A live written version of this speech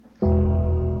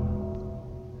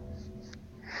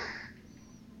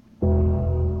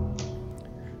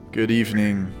Good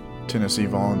evening, Tennessee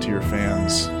Volunteer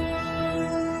fans.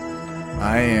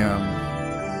 I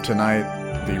am,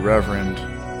 tonight, the Reverend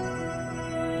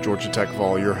Georgia Tech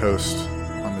Vol, your host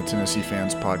on the Tennessee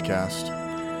Fans Podcast.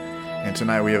 And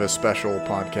tonight we have a special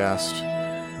podcast,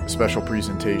 a special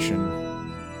presentation.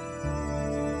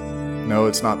 No,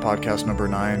 it's not podcast number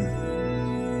 9.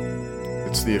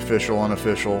 It's the official,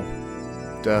 unofficial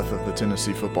death of the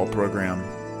Tennessee football program.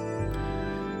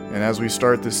 And as we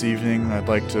start this evening, I'd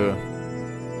like to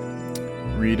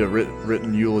read a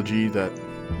written eulogy that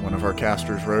one of our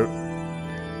casters wrote.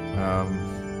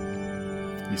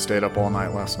 He stayed up all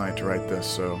night last night to write this,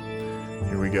 so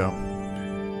here we go.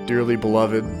 Dearly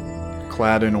beloved,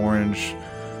 clad in orange,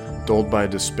 dulled by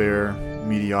despair,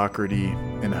 mediocrity,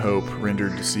 and hope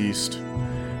rendered deceased,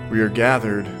 we are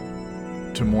gathered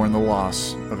to mourn the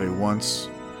loss of a once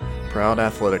proud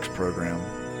athletics program,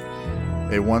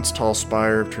 a once tall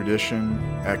spire of tradition,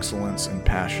 excellence, and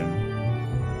passion.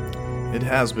 It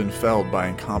has been felled by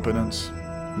incompetence,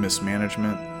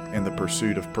 mismanagement, and the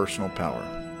pursuit of personal power.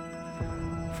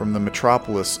 From the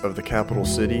metropolis of the capital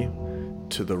city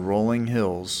to the rolling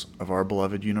hills of our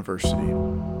beloved university,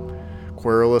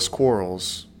 querulous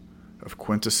quarrels of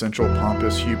quintessential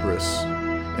pompous hubris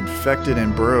infected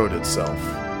and burrowed itself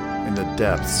in the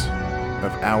depths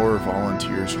of our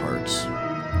volunteers' hearts.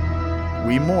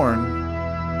 We mourn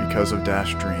because of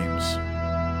dashed dreams,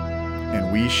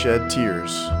 and we shed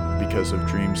tears because of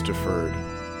dreams deferred.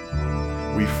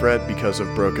 We fret because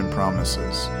of broken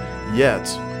promises, yet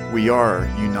we are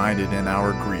united in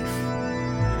our grief.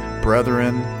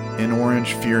 Brethren in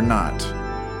orange, fear not,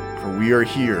 for we are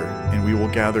here, and we will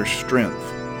gather strength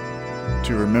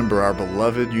to remember our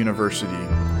beloved university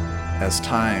as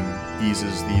time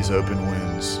eases these open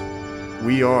wounds.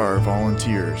 We are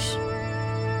volunteers,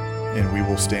 and we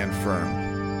will stand firm.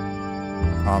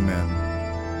 Amen.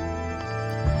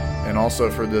 And also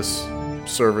for this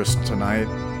service tonight,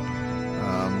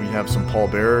 we have some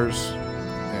pallbearers,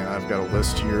 and I've got a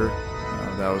list here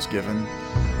that was given.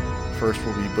 First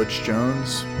will be Butch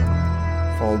Jones,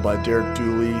 followed by Derek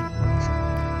Dooley,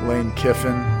 Lane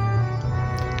Kiffin,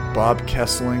 Bob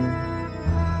Kessling,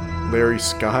 Larry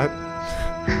Scott,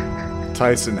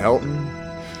 Tyson Helton,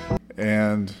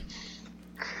 and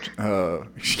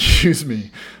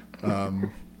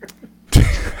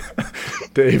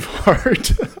Dave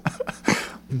Hart,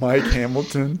 Mike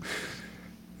Hamilton,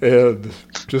 and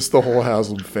just the whole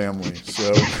Haslam family.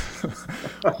 So,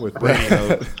 with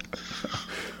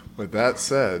that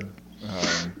said,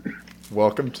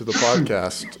 welcome to the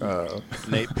podcast,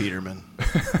 Nate Peterman.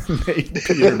 Nate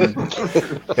Peterman,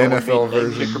 NFL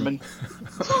version.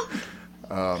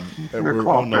 I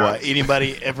don't know why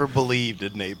anybody ever believed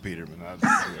in Nate Peterman.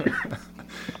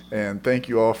 And thank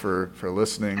you all for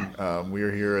listening. We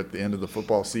are here at the end of the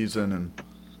football season,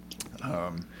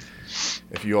 and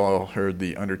if you all heard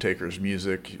the Undertaker's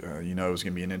music, you know it was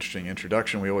going to be an interesting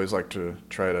introduction. We always like to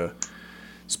try to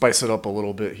spice it up a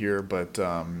little bit here, but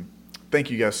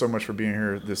thank you guys so much for being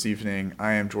here this evening.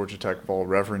 I am Georgia Tech Vol,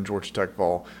 Reverend Georgia Tech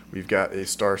Vol. We've got a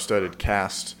star-studded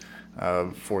cast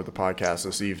for the podcast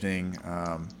this evening.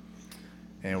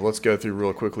 And let's go through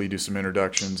real quickly, do some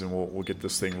introductions, and we'll get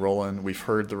this thing rolling. We've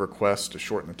heard the request to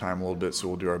shorten the time a little bit, so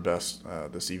we'll do our best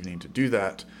this evening to do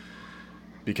that,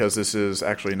 because this is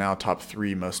actually now top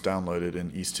 3 most downloaded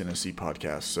in East Tennessee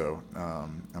podcasts. So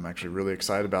I'm actually really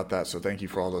excited about that. So thank you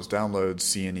for all those downloads.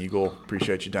 CN Eagle,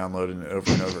 appreciate you downloading it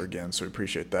over and over again. So we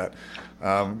appreciate that.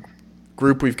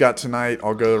 Group we've got tonight,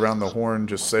 I'll go around the horn,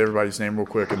 just say everybody's name real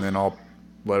quick, and then I'll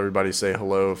let everybody say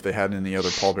hello if they had any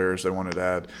other pallbearers they wanted to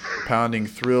add. Pounding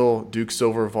Thrill, Duke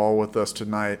Silver Vol with us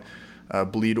tonight.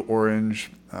 Bleed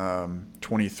Orange,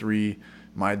 23,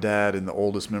 my dad and the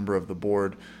oldest member of the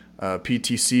board.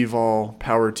 PTC Vol,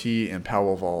 Power T, and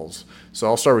Powell Vols. So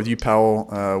I'll start with you, Powell.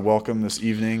 Welcome this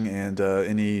evening, and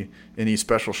any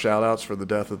special shout-outs for the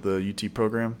death of the UT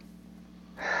program?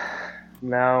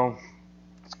 No,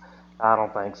 I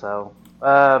don't think so.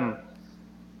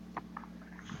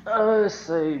 Let's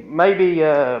see. Maybe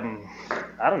I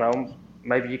don't know.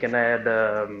 Maybe you can add.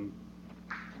 I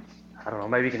don't know.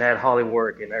 Maybe you can add Holly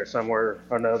Warwick in there somewhere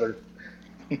or another.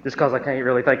 Just because I can't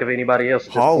really think of anybody else.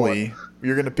 Holly,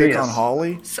 you're going to pick on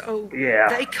Holly? So yeah,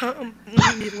 they come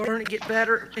wanting to learn to get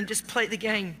better and just play the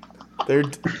game. They're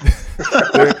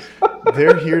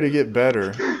here to get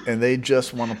better, and they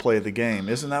just want to play the game.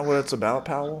 Isn't that what it's about,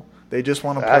 Powell? They just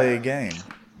want to play a game.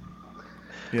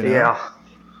 You know?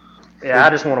 Yeah,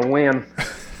 I just want to win.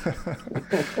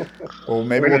 Well,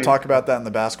 maybe we'll talk about that in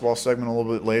the basketball segment a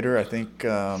little bit later. I think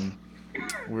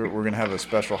we're going to have a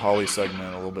special Holly segment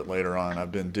a little bit later on.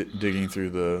 I've been digging through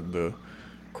the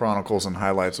chronicles and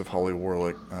highlights of Holly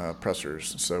Warlick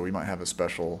pressers. So we might have a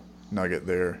special nugget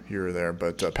there, here or there.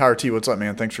 But Power T, what's up,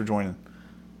 man? Thanks for joining.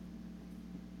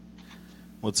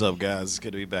 What's up, guys? It's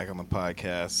good to be back on the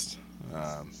podcast.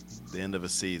 The end of a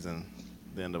season,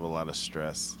 the end of a lot of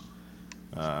stress.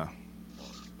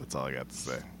 That's all I got to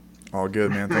say. All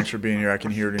good, man. Thanks for being here. I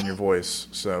can hear it in your voice.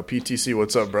 So, PTC,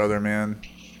 what's up, brother, man?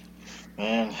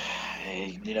 Man,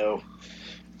 hey, it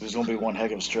was going to be one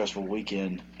heck of a stressful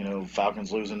weekend.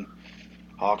 Falcons losing,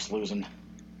 Hawks losing,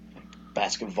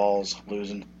 Vols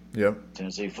losing. Yep.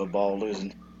 Tennessee football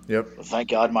losing. Yep. But thank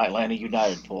God my Atlanta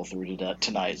United pulled through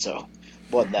tonight, so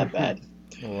wasn't that bad.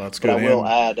 Well, that's good. But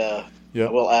I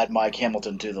will add Mike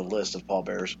Hamilton to the list of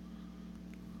pallbearers.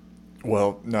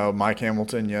 Well, no, Mike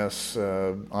Hamilton, yes,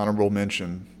 honorable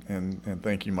mention, and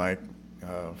thank you, Mike,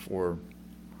 for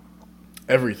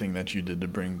everything that you did to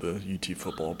bring the UT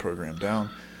football program down.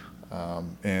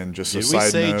 And just a side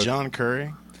note. Did we say John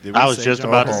Curry? I was just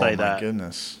about to say that. Oh, my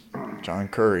goodness. John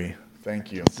Curry.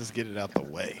 Thank you. Let's just get it out the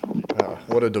way.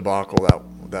 What a debacle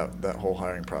that whole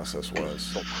hiring process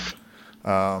was.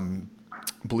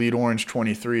 Bleed Orange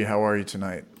 23, how are you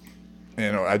tonight?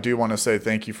 I do want to say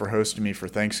thank you for hosting me for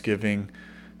Thanksgiving.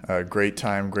 Great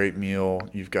time, great meal.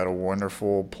 You've got a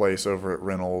wonderful place over at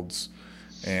Reynolds,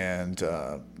 and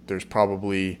there's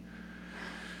probably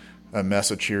a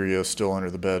mess of Cheerios still under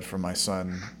the bed from my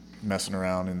son messing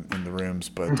around in the rooms,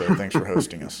 but thanks for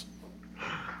hosting us.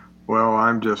 Well,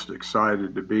 I'm just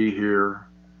excited to be here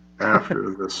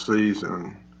after the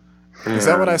season. Is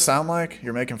that what I sound like?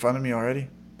 You're making fun of me already?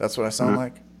 That's what I sound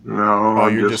like? No. Oh,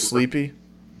 you're just sleepy?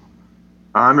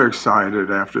 I'm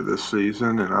excited after this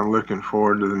season, and I'm looking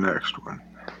forward to the next one.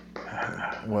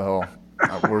 Well,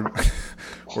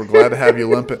 we're glad to have you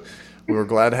limping. We were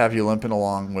glad to have you limping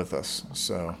along with us.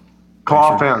 So,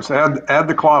 claw fence. Add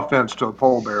the claw fence to the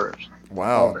pallbearers.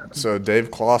 Wow. So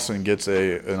Dave Clausen gets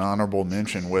an honorable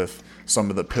mention with some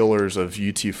of the pillars of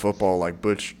UT football like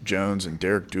Butch Jones and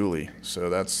Derek Dooley. So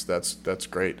that's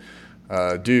great.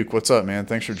 Duke, what's up, man?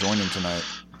 Thanks for joining tonight.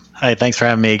 Hey, thanks for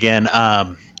having me again.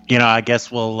 I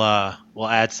guess we'll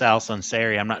add Sal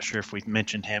Sunseri. I'm not sure if we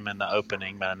mentioned him in the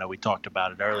opening, but I know we talked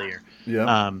about it earlier.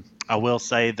 Yeah. I will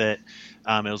say that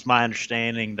it was my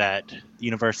understanding that the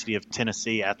University of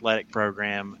Tennessee athletic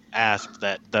program asked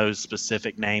that those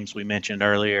specific names we mentioned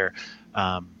earlier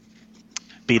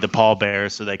be the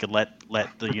pallbearers so they could let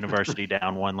the university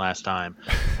down one last time.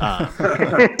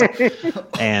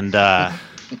 And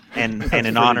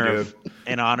in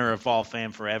honor of Vol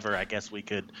Fan Forever, I guess we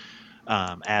could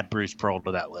add Bruce Pearl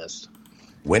to that list.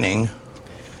 Winning.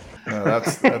 No,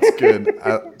 that's good.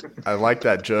 I like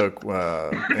that joke,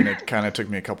 and it kind of took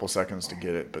me a couple seconds to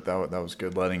get it, but that was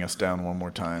good, letting us down one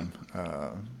more time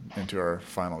into our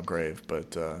final grave.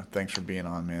 But thanks for being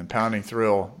on, man. Pounding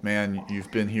Thrill, man,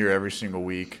 you've been here every single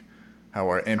week.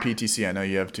 And PTC, I know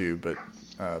you have too, but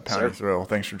Pounding Thrill,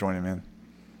 thanks for joining, man.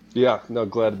 Yeah, no,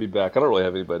 glad to be back. I don't really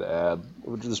have anybody to add.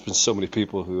 There's been so many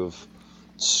people who have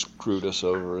screwed us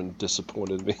over and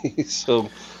disappointed me, so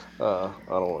I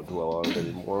don't want to dwell on it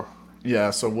anymore.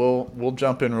 Yeah, so we'll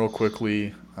jump in real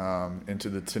quickly into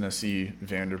the Tennessee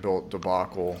Vanderbilt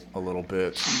debacle a little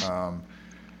bit.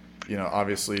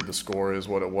 Obviously the score is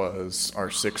what it was. Our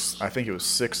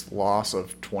sixth loss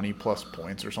of 20 plus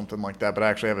points or something like that. But I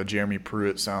actually have a Jeremy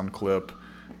Pruitt sound clip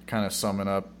kind of summing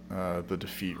up the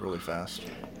defeat really fast.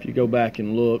 If you go back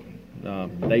and look,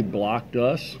 they blocked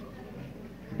us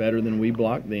better than we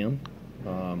blocked them.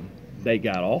 They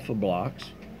got off of blocks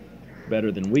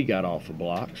better than we got off of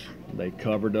blocks. They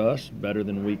covered us better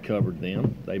than we covered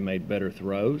them. They made better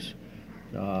throws,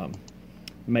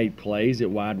 made plays at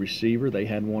wide receiver. They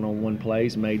had one-on-one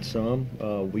plays, made some.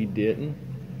 We didn't.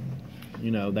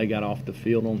 They got off the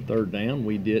field on third down.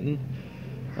 We didn't.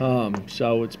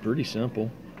 So it's pretty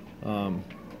simple.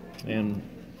 And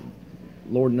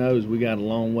Lord knows we got a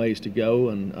long ways to go,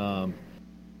 and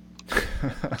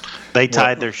they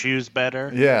tied their shoes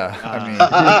better.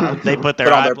 Yeah, they put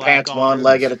on their pants one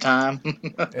leg at a time.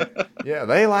 Yeah,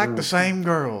 they like the same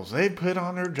girls. They put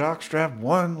on their jockstrap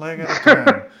one leg at a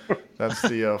time. That's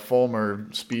the Fulmer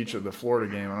speech of the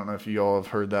Florida game. I don't know if you all have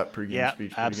heard that pregame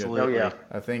speech. Absolutely. Oh, yeah.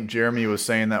 I think Jeremy was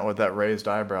saying that with that raised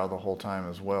eyebrow the whole time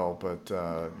as well. But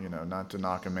not to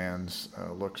knock a man's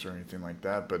looks or anything like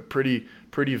that. But pretty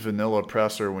vanilla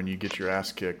presser when you get your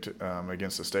ass kicked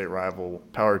against a state rival.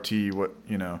 Power T, what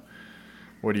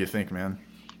do you think, man?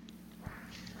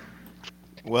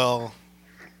 Well,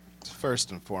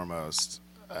 first and foremost,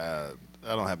 I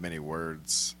don't have many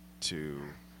words to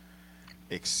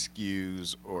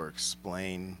excuse or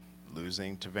explain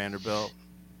losing to Vanderbilt.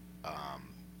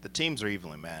 The teams are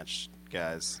evenly matched,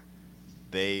 guys.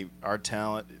 our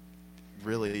talent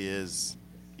really is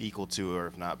equal to, or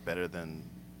if not better than,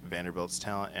 Vanderbilt's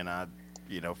talent. And I,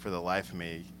 for the life of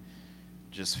me,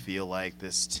 just feel like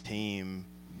this team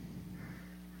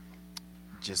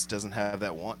just doesn't have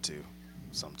that want to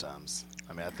sometimes.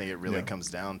 I mean, I think it really comes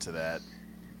down to that.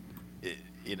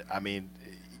 I mean,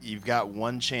 you've got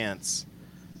one chance,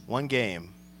 one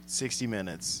game, 60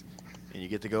 minutes, and you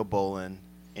get to go bowling,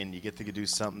 and you get to do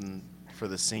something for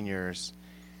the seniors,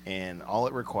 and all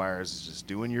it requires is just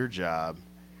doing your job.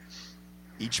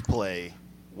 Each play,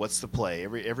 what's the play?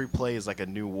 Every play is like a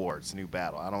new war. It's a new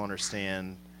battle. I don't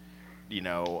understand,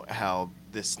 how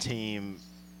this team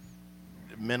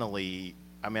mentally.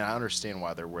 I mean, I understand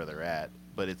why they're where they're at,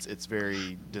 but it's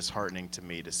very disheartening to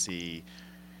me to see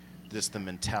just the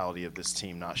mentality of this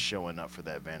team not showing up for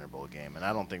that Vanderbilt game. And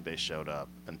I don't think they showed up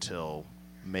until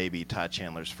maybe Ty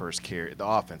Chandler's first carry, the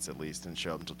offense at least, didn't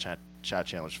show up until Ty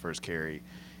Chandler's first carry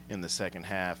in the second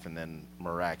half, and then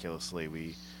miraculously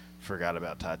we forgot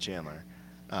about Ty Chandler.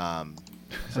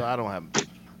 So I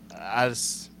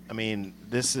mean,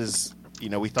 this is,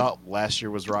 we thought last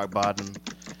year was rock bottom,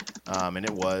 and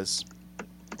it was.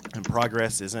 And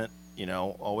progress isn't,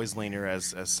 always linear,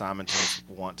 as Simons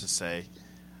want to say.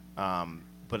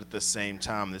 But at the same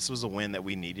time, this was a win that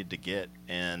we needed to get.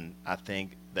 And I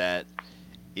think that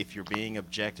if you're being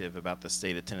objective about the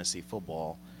state of Tennessee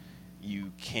football,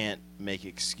 you can't make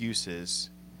excuses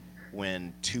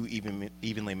when two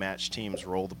evenly matched teams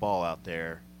roll the ball out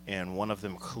there, and one of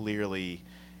them clearly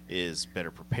is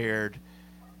better prepared,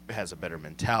 has a better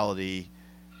mentality,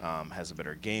 has a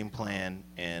better game plan,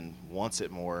 and wants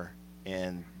it more,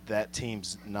 and that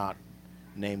team's not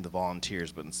named the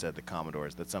Volunteers but instead the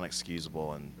Commodores. That's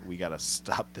unexcusable, and we got to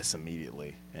stop this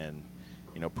immediately. And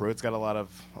Pruitt's got a lot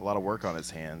of work on his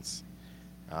hands,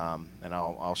 and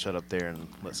I'll shut up there and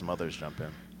let some others jump in.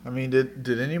 I mean,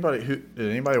 did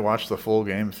anybody watch the full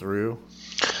game through?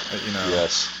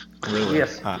 Yes. Really?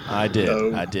 Yes. I did.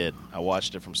 No. I did. I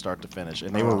watched it from start to finish,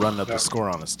 and they were running up the score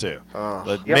on us too.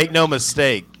 But Yep. make no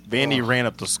mistake, Vandy ran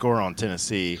up the score on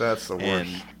Tennessee. That's the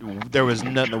worst. And there was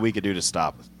nothing that we could do to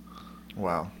stop it.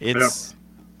 Wow. It's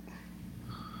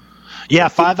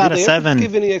 5 out of Did they 7. ever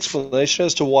give any explanation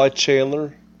as to why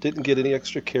Chandler didn't get any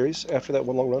extra carries after that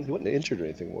one long run? He wasn't injured or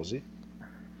anything, was he?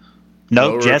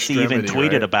 No, Lower Jesse even extremity,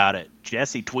 tweeted right? about it.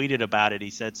 Jesse tweeted about it. He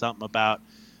said something about,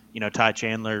 Ty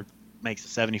Chandler makes a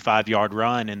 75-yard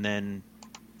run and then,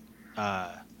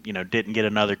 didn't get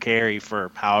another carry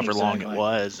for however long Exactly. it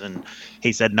was. And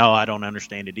he said, no, I don't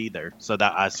understand it either. So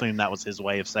that I assume that was his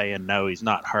way of saying, no, he's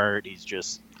not hurt. He's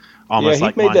just almost he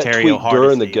like made that Montario tweet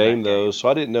during the Hardesty in game, that though, so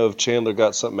I didn't know if Chandler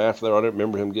got something after that. I didn't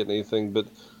remember him getting anything. But,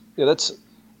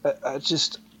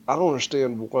 I don't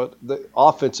understand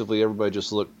offensively, everybody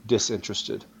just looked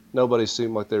disinterested. Nobody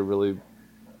seemed like they really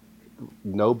 –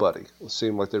 nobody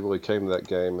seemed like they really came to that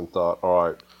game and thought, all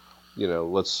right,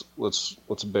 let's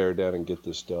bear down and get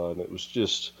this done. It was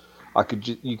just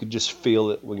you could just feel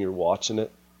it when you're watching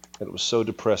it, and it was so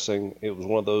depressing. It was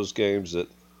one of those games that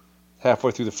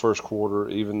halfway through the first quarter,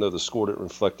 even though the score didn't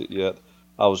reflect it yet,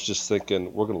 I was just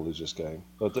thinking we're going to lose this game.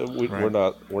 But we're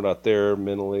not there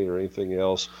mentally or anything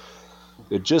else.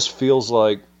 It just feels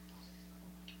like,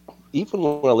 even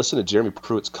when I listen to Jeremy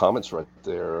Pruitt's comments right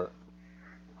there,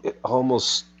 it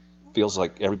almost feels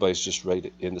like everybody's just ready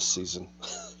to end the season.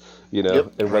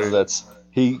 And whether that's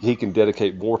he can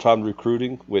dedicate more time to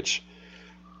recruiting, which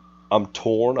I'm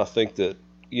torn. I think that,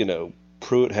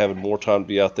 Pruitt having more time to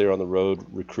be out there on the road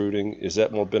recruiting, is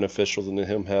that more beneficial than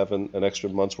him having an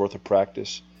extra month's worth of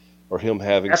practice, or him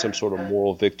having some sort of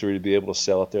moral victory to be able to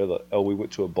sell out there that, we went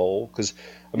to a bowl? Because,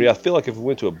 I feel like if we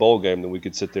went to a bowl game, then we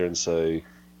could sit there and say,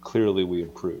 clearly we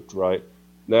improved, right?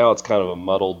 Now it's kind of a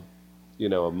muddled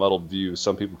view.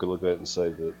 Some people could look at it and say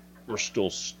that we're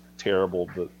still terrible,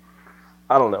 but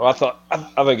I don't know. I think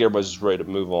everybody's just ready to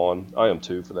move on. I am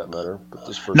too, for that matter. But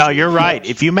this first No, you're right.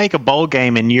 If you make a bowl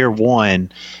game in year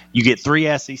one, you get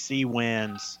 3 SEC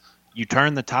wins. You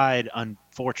turn the tide.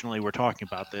 Unfortunately, we're talking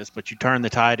about this, but you turn the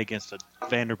tide against a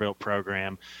Vanderbilt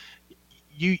program.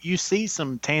 You see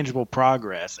some tangible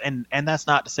progress, and that's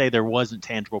not to say there wasn't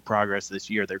tangible progress this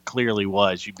year. There clearly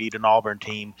was. You beat an Auburn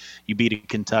team. You beat a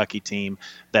Kentucky team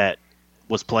that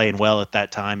was playing well at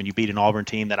that time, and you beat an Auburn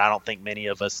team that I don't think many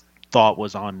of us thought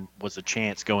was a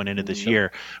chance going into this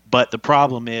year. But the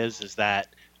problem is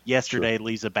that yesterday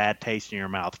leaves a bad taste in your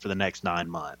mouth for the next 9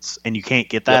 months, and you can't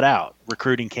get that out.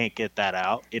 Recruiting can't get that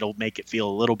out. It'll make it feel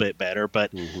a little bit better,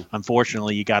 but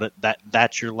unfortunately, you got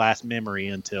that's your last memory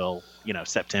until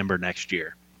September next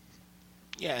year.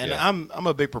 Yeah, and I'm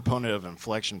a big proponent of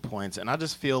inflection points, and I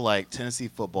just feel like Tennessee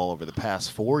football over the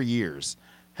past 4 years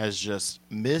has just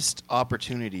missed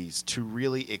opportunities to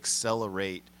really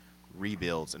accelerate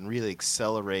rebuilds and really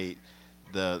accelerate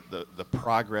the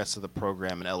progress of the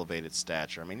program and elevate its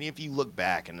stature. I mean, if you look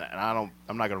back, and I'm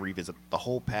not going to revisit the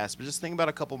whole past, but just think about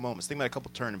a couple moments. Think about a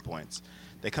couple turning points.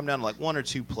 They come down to like one or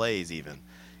two plays even.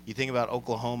 You think about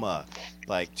Oklahoma,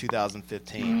 like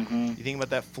 2015. Mm-hmm. You think about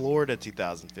that Florida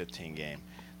 2015 game.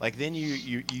 Like then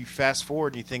you fast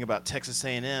forward and you think about Texas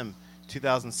A&M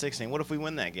 2016. What if we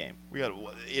win that game? We got,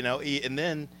 and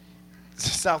then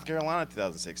South Carolina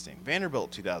 2016,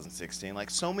 Vanderbilt 2016. Like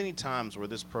so many times where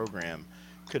this program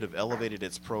could have elevated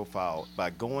its profile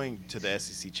by going to the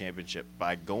SEC championship,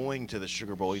 by going to the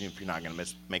Sugar Bowl, even if you're not going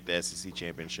to make the SEC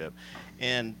championship.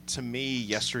 And to me,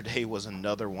 yesterday was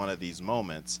another one of these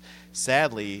moments.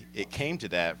 Sadly, it came to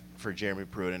that for Jeremy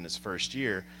Pruitt in his first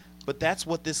year, but that's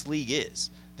what this league is.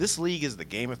 This league is the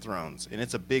Game of Thrones, and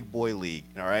it's a big boy league,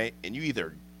 all right? And you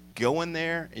either go in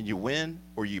there and you win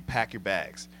or you pack your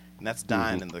bags, and that's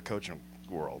dying in the coaching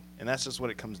world. And that's just what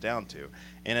it comes down to.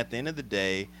 And at the end of the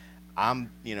day, I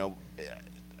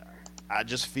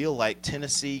just feel like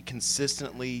Tennessee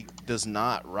consistently does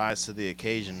not rise to the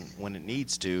occasion when it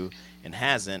needs to and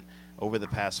hasn't over the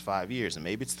past 5 years. And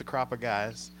maybe it's the crop of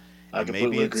guys. I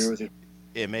completely agree with you.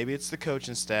 And maybe it's the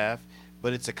coaching staff,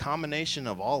 but it's a combination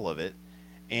of all of it.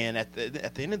 And at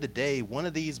the end of the day, one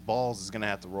of these balls is going to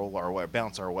have to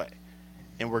bounce our way.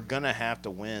 And we're going to have to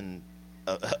win,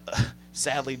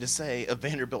 sadly to say, a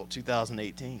Vanderbilt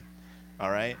 2018.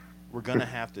 All right? We're going to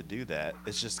have to do that.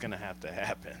 It's just going to have to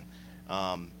happen.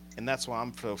 And that's why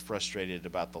I'm so frustrated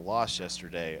about the loss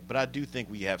yesterday. But I do think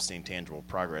we have seen tangible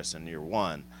progress in year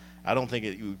one. I don't think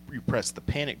you press the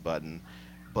panic button,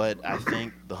 but I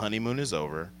think the honeymoon is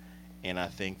over. And I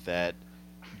think that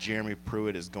Jeremy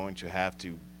Pruitt is going to have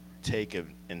to take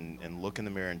and look in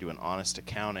the mirror and do an honest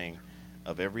accounting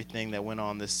of everything that went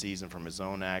on this season, from his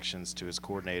own actions to his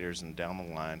coordinators and down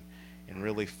the line, and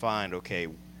really find, okay,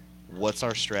 what's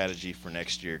our strategy for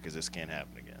next year, because this can't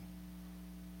happen again.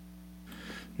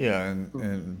 Yeah,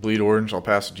 and Bleed Orange, I'll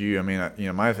pass it to you. I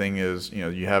mean, my thing is,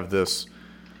 you have this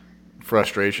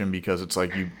frustration because it's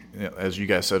like as you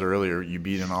guys said earlier, you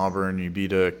beat an Auburn, you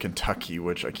beat a Kentucky,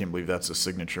 which I can't believe that's a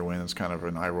signature win. It's kind of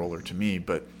an eye roller to me,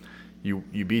 but you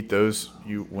beat those,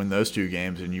 you win those two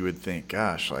games, and you would think,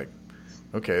 gosh, like,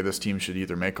 okay, this team should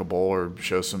either make a bowl or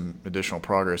show some additional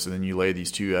progress. And then you lay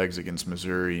these two eggs against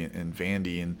Missouri and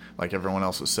Vandy, and like everyone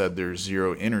else has said, there's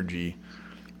zero energy.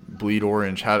 Bleed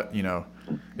Orange,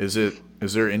 is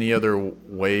there any other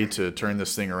way to turn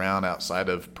this thing around outside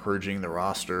of purging the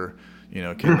roster?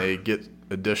 Can they get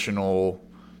additional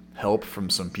help from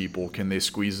some people? Can they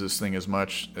squeeze this thing as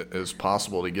much as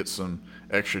possible to get some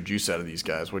extra juice out of these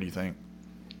guys? What do you think?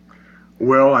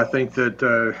 Well, I think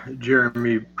that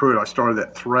Jeremy Pruitt, I started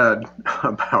that thread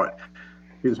about,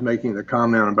 he was making the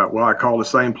comment about, well, I call the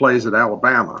same plays at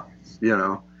Alabama,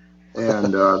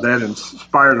 and that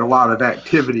inspired a lot of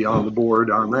activity on the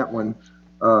board on that one.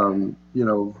 Ball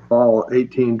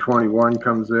 1821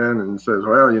 comes in and says,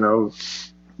 well,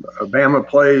 Bama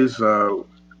plays,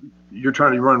 you're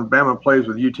trying to run Bama plays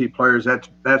with UT players,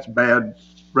 that's bad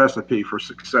recipe for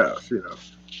success,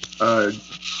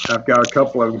 I've got a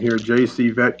couple of them here. J.C.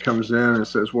 Vet comes in and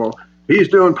says, well, he's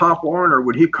doing Pop Warner.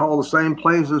 Would he call the same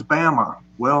plays as Bama?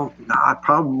 Well, nah,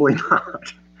 probably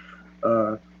not.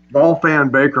 Ball fan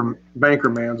Banker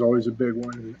Man's always a big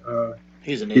one.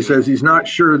 He's an he idiot. says he's not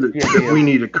sure that we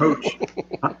need a coach.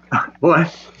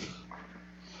 What?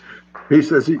 He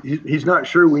says he's not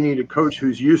sure we need a coach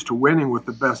who's used to winning with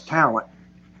the best talent.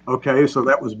 Okay, so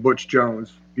that was Butch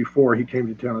Jones before he came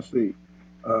to Tennessee.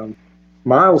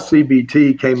 Miles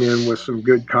CBT came in with some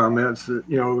good comments,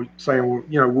 saying,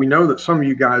 we know that some of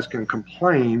you guys can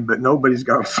complain, but nobody's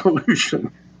got a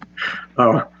solution.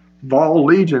 Vol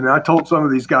Legion, I told some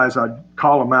of these guys I'd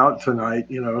call them out tonight,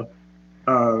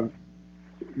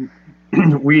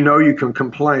 we know you can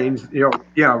complain.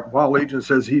 Vol Legion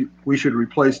says we should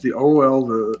replace the OL,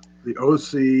 the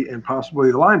OC, and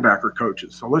possibly the linebacker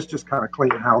coaches. So let's just kind of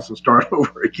clean house and start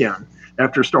over again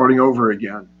after starting over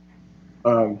again.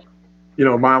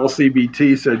 Miles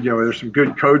CBT said, there's some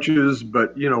good coaches,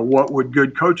 but, what would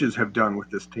good coaches have done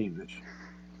with this team this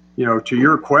year? To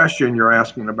your question, you're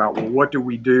asking about, well, what do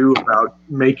we do about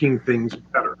making things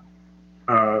better?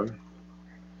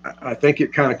 I think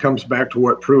it kind of comes back to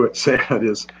what Pruitt said,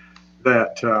 is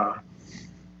that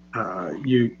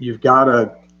you've got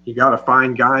to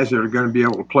find guys that are going to be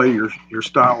able to play your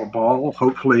style of ball.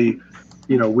 Hopefully,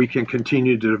 we can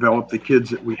continue to develop the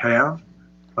kids that we have.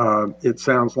 It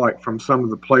sounds like from some of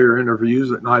the player interviews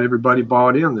that not everybody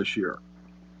bought in this year.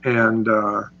 And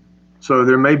so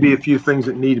there may be a few things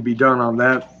that need to be done on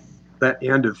that that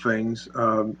end of things.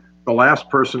 The last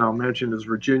person I'll mention is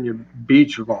Virginia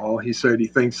Beach of all. He said he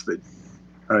thinks that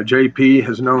JP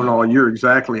has known all year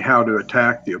exactly how to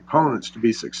attack the opponents to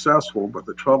be successful, but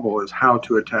the trouble is how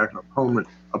to attack an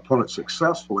opponent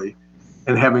successfully,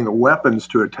 and having the weapons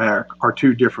to attack are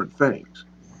two different things.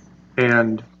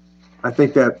 And I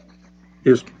think that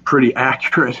is pretty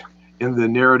accurate in the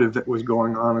narrative that was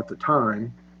going on at the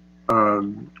time.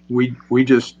 We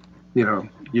just,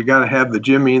 you got to have the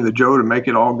Jimmy and the Joe to make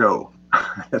it all go.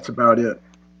 That's about it.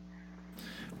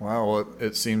 Wow, well,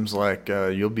 it seems like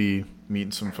you'll be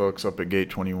meeting some folks up at Gate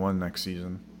 21 next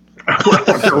season.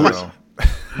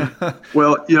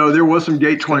 Well, there was some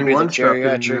Gate 21 stuff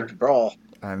in there. Brawl.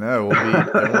 I know.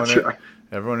 We'll be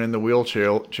everyone in the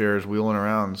wheelchairs wheeling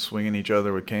around, swinging each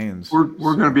other with canes. We're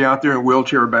going to be out there in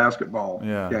wheelchair basketball.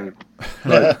 Yeah.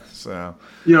 But, so,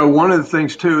 one of the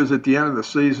things too is at the end of the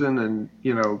season,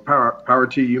 and power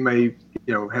to you may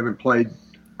haven't played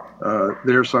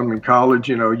there some in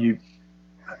college.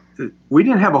 We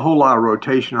didn't have a whole lot of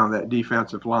rotation on that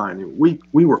defensive line.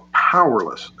 We were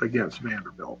powerless against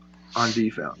Vanderbilt on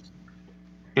defense,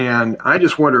 and I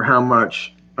just wonder how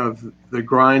much of the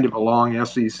grind of a long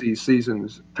SEC season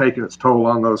is taking its toll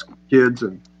on those kids.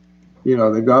 And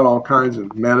they've got all kinds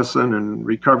of medicine and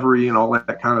recovery and all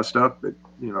that kind of stuff. But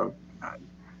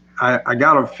I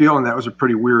got a feeling that was a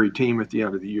pretty weary team at the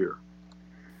end of the year.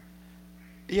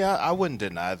 Yeah, I wouldn't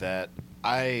deny that.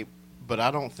 But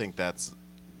I don't think that's.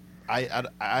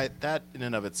 That in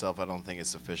and of itself, I don't think is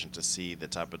sufficient to see the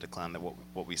type of decline that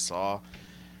what we saw.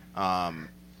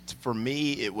 For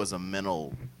me, it was a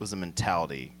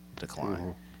mentality decline.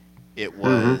 Mm-hmm. It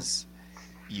was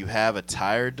you have a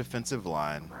tired defensive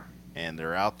line, and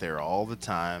they're out there all the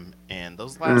time. And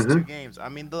those last two games, I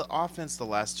mean, the offense the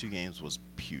last two games was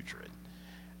putrid.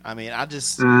 I mean, I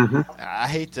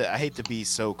hate to be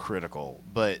so critical,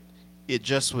 but it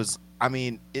just was. I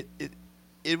mean,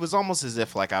 it was almost as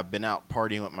if like I've been out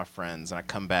partying with my friends and I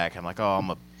come back and I'm like, oh, I'm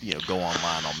gonna go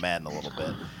online on Madden a little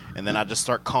bit, and then I just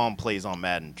start calling plays on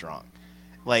Madden drunk.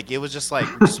 Like it was just like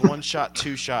just one shot,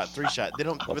 two shot, three shot. They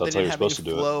didn't have any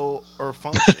flow or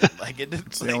function. Like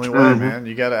it's the only way, man.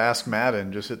 You got to ask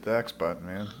Madden. Just hit the X button,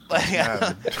 man.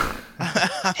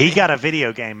 He got a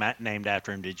video game named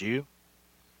after him. Did you?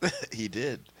 He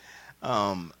did.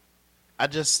 I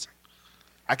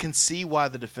can see why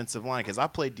the defensive line, because I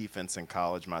played defense in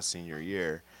college my senior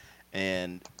year,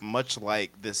 and much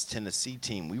like this Tennessee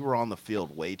team, we were on the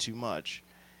field way too much,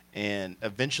 and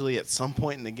eventually at some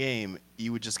point in the game,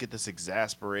 you would just get this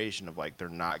exasperation of like they're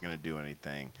not going to do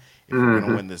anything. If we're going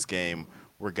to win this game,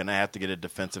 we're going to have to get a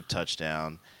defensive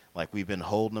touchdown. Like we've been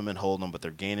holding them, but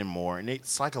they're gaining more, and it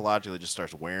psychologically just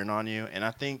starts wearing on you, and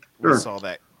I think we saw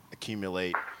that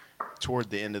accumulate toward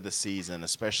the end of the season,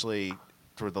 especially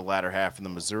toward the latter half in the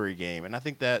Missouri game. And I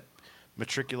think that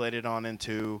matriculated on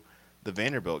into the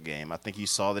Vanderbilt game. I think you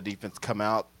saw the defense come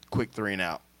out, quick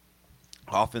 3-and-out.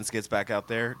 Offense gets back out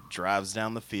there, drives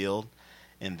down the field,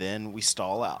 and then we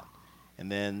stall out.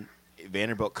 And then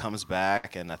Vanderbilt comes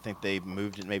back, and I think they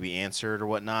moved it, maybe answered or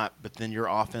whatnot, but then your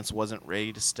offense wasn't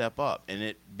ready to step up. And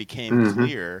it became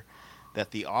clear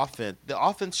that the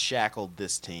offense shackled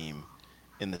this team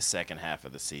in the second half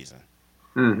of the season.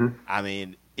 I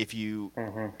mean, if you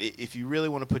really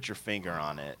want to put your finger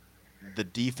on it, the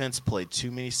defense played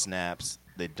too many snaps.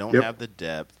 They don't have the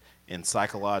depth, and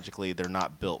psychologically, they're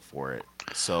not built for it.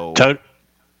 So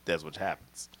that's what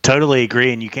happens. Totally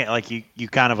agree, and you can't you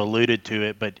kind of alluded to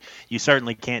it, but you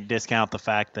certainly can't discount the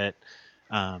fact that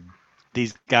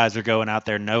these guys are going out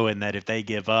there knowing that if they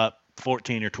give up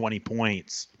 14 or 20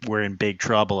 points, we're in big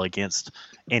trouble against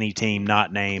any team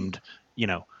not named,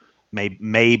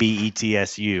 maybe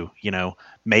ETSU,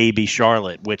 maybe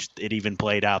Charlotte, which it even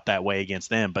played out that way against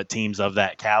them, but teams of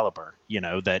that caliber,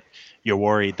 that you're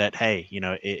worried that, hey,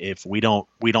 if we don't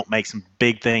make some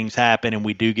big things happen and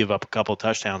we do give up a couple of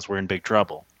touchdowns, we're in big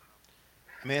trouble.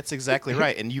 I mean, that's exactly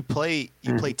right. And you play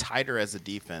tighter as a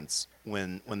defense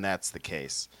when that's the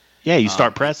case. Yeah, you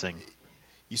start pressing.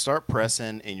 You start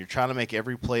pressing, and you're trying to make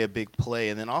every play a big play,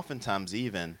 and then oftentimes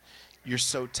even you're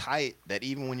so tight that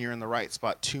even when you're in the right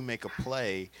spot to make a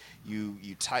play, you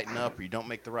tighten up, or you don't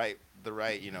make the right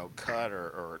cut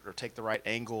or take the right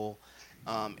angle,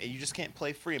 and you just can't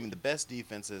play free. I mean, the best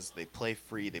defenses, they play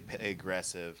free, they play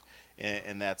aggressive,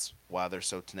 and that's why they're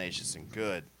so tenacious and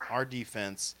good. Our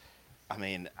defense, I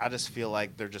mean, I just feel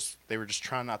like they were just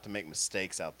trying not to make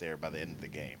mistakes out there by the end of the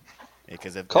game,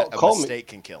 because a mistake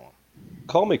can kill them.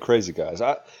 Call me crazy, guys.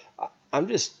 I'm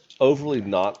just overly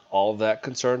not all that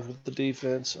concerned with the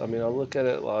defense. I mean, I look at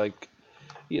it like,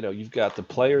 you've got the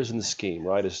players in the scheme,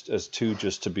 right? As two,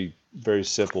 just to be very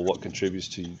simple, what contributes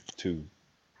to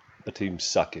a team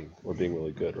sucking or being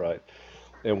really good, right?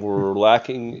 And we're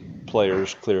lacking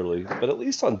players clearly, but at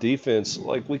least on defense,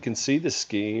 like we can see the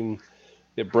scheme.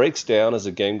 It breaks down as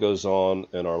the game goes on,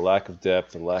 and our lack of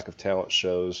depth and lack of talent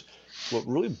shows. What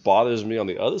really bothers me on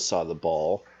the other side of the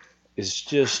ball is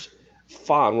just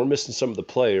fine. We're missing some of the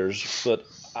players, but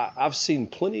I've seen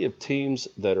plenty of teams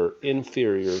that are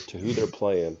inferior to who they're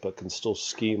playing, but can still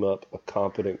scheme up a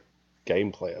competent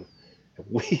game plan.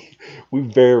 We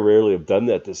very rarely have done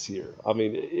that this year. I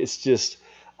mean, it's just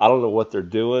I don't know what they're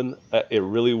doing. It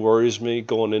really worries me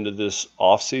going into this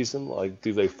offseason. Like,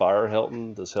 do they fire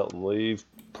Helton? Does Helton leave?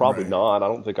 Probably not. I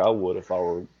don't think I would if I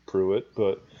were Pruitt,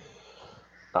 but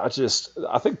I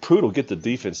think Pruitt will get the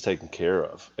defense taken care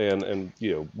of, and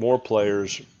more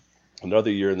players,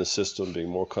 another year in the system, being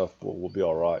more comfortable, will be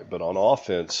all right. But on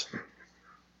offense,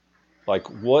 like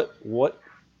what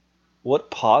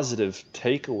positive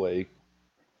takeaway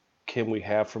can we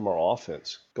have from our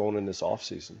offense going in this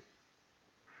offseason?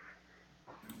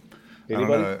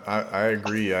 Anybody? I don't know. I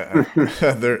agree.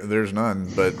 There's none,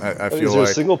 but I feel is there like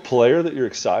a single player that you're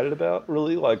excited about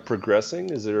really like progressing?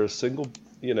 Is there a single,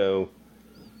 I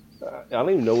don't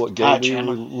even know what game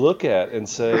we would look at and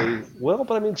say, well,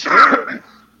 but I mean,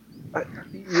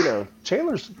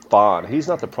 Chandler's fine. He's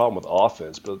not the problem with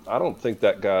offense, but I don't think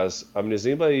that guy's. I mean, does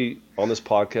anybody on this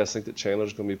podcast think that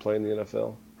Chandler's going to be playing in the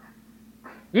NFL?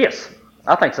 Yes,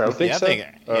 I think so. You think so?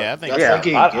 I think.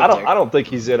 I don't think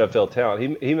he's NFL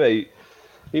talent. He may,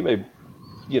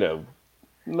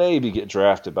 maybe get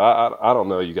drafted, but I don't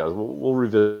know. You guys, we'll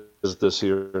revisit this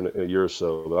here in a year or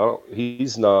so. But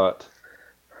he's not.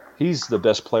 He's the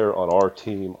best player on our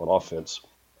team on offense,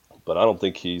 but I don't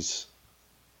think he's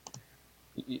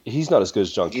not as good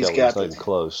as John Kelly. He's not even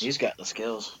close. He's got the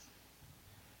skills.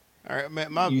 All right,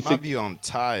 my view on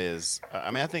Ty is,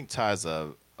 I think Ty's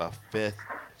a fifth,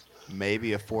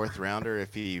 maybe a fourth rounder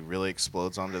if he really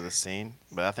explodes onto the scene.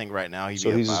 But I think right now he's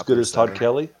as good as Todd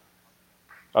Kelly.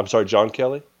 I'm sorry, John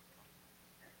Kelly.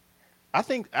 I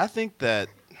think that.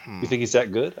 You think he's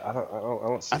that good? I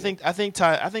don't see. I think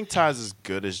Ty's as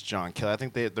good as John Kelly. I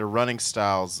think their running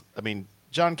styles. I mean,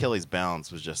 John Kelly's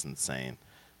balance was just insane.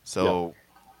 So. Yeah.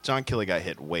 John Kelly got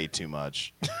hit way too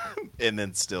much and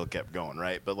then still kept going,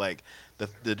 right? But like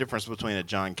the difference between a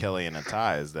John Kelly and a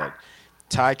Ty is that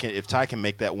if Ty can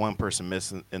make that one person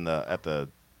miss at the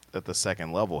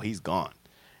second level, he's gone.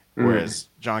 Whereas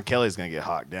John Kelly's going to get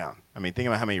hawked down. I mean, think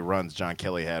about how many runs John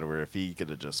Kelly had where if he could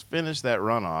have just finished that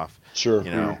run off, sure.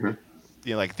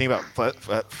 Like think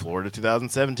about Florida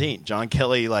 2017. John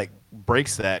Kelly like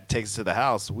breaks that, takes it to the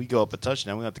house. We go up a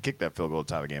touchdown. We have to kick that field goal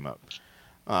to tie the game up.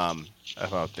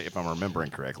 If I'm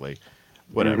remembering correctly,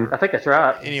 whatever. I think that's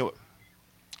right.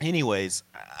 Anyways,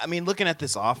 I mean, looking at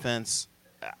this offense,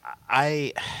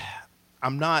 I'm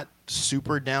not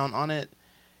super down on it,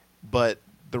 but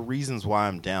the reasons why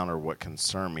I'm down are what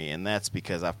concern me, and that's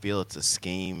because I feel it's a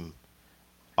scheme,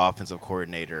 offensive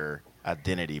coordinator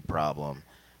identity problem,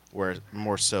 where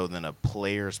more so than a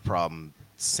player's problem.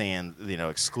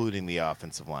 Excluding the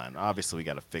offensive line. Obviously, we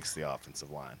got to fix the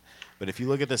offensive line. But if you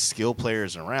look at the skill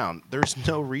players around, there's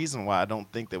no reason why I don't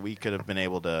think that we could have been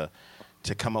able to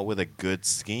come up with a good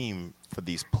scheme for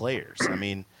these players. I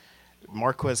mean,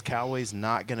 Marquez Callaway's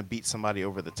not going to beat somebody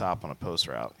over the top on a post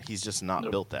route. He's just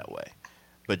not built that way.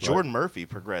 But Jordan Murphy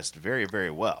progressed very, very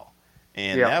well.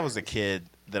 And that was a kid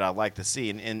that I like to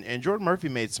see. And Jordan Murphy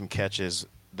made some catches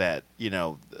that,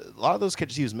 a lot of those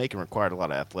catches he was making required a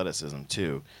lot of athleticism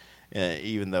too,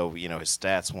 even though, his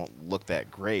stats won't look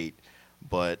that great.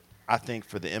 But I think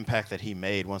for the impact that he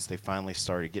made once they finally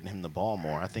started getting him the ball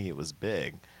more, I think it was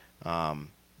big.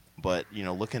 But,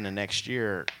 looking to next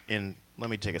year, and let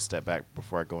me take a step back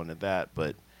before I go into that,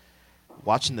 but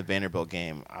watching the Vanderbilt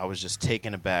game, I was just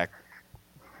taken aback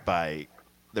by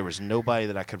there was nobody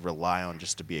that I could rely on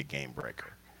just to be a game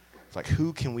breaker. It's like,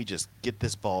 who can we just get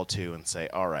this ball to and say,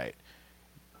 all right,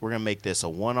 we're going to make this a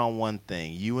one-on-one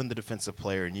thing, you and the defensive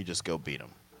player, and you just go beat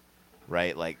them,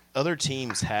 right? Like, other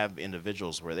teams have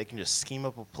individuals where they can just scheme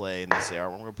up a play and they say, all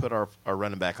right, we're going to put our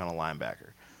running back on a linebacker.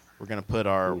 We're going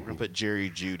to put Jerry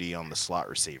Jeudy on the slot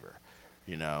receiver.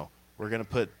 We're going to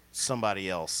put somebody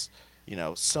else,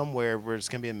 somewhere where it's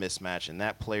going to be a mismatch, and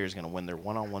that player is going to win their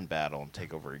one-on-one battle and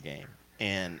take over a game.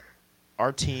 And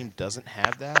our team doesn't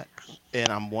have that, and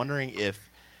I'm wondering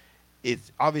if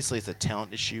it's obviously it's a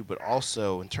talent issue, but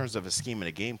also in terms of a scheme and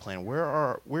a game plan,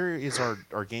 where is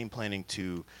our game planning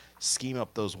to scheme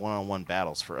up those one-on-one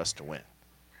battles for us to win?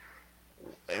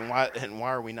 And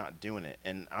why are we not doing it?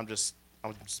 And I'm just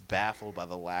baffled by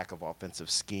the lack of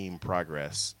offensive scheme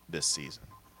progress this season.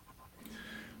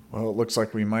 Well, it looks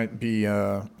like we might be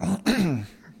moving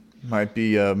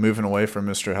away from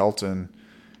Mr. Helton.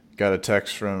 Got a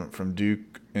text from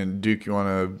Duke. And Duke, you want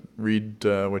to read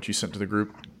what you sent to the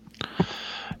group?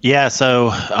 Yeah,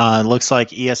 so it looks like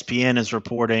ESPN is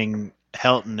reporting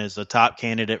Helton is a top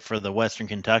candidate for the Western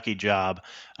Kentucky job,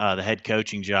 the head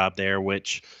coaching job there,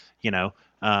 which,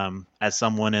 as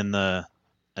someone in the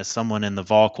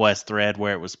Volquest thread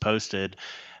where it was posted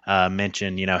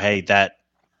mentioned, hey, that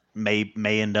may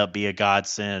end up be a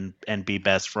godsend and be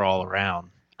best for all around.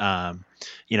 It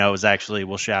was actually,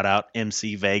 we'll shout out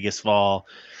MC Vegas Vol.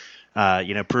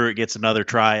 Pruitt gets another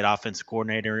try at offensive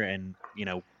coordinator, and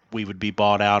we would be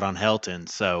bought out on Helton.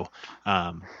 So,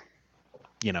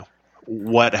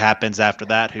 what happens after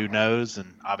that, who knows?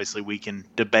 And obviously we can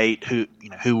debate who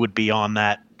would be on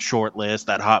that short list,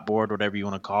 that hot board, whatever you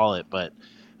want to call it. But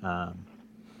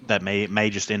that may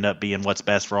just end up being what's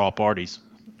best for all parties.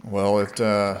 Well,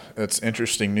 it's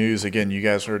interesting news. Again, you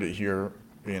guys heard it here,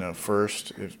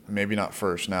 first. Maybe not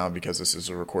first now because this is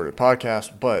a recorded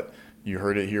podcast, but you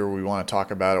heard it here. We want to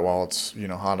talk about it while it's,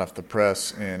 hot off the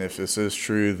press. And if this is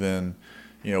true, then,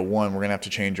 one, we're going to have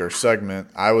to change our segment.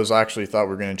 I was actually thought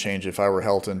we were going to change, if I were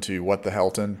Helton, to What the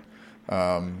Helton.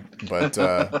 But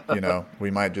we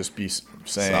might just be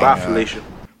saying bye, Felicia.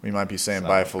 We might be saying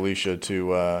bye, Felicia,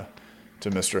 to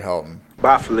Mr. Helton.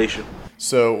 Bye, Felicia.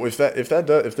 So if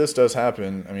this does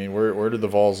happen, I mean, where do the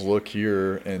Vols look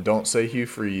here? And don't say Hugh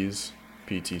Freeze,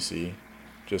 PTC.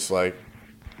 Just like,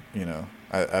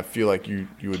 I feel like you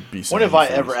would be saying. When have I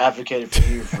ever advocated for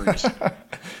Hugh Freeze?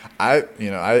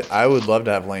 I would love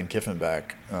to have Lane Kiffin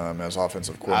back as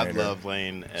offensive coordinator. I'd love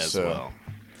Lane as well.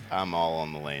 I'm all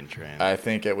on the Lane train. I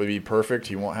think it would be perfect.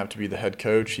 He won't have to be the head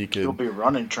coach. He'll be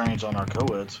running trains on our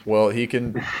co-eds. Well, he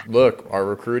can look. Our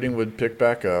recruiting would pick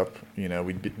back up.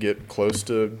 We'd get close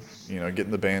to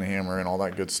getting the band hammer and all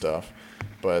that good stuff.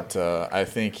 But I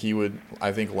think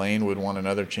Lane would want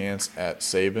another chance at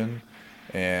Saban,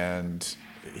 and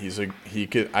he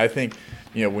could. I think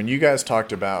when you guys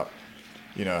talked about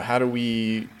how do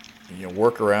we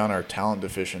work around our talent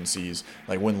deficiencies.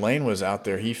 Like when Lane was out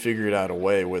there, he figured out a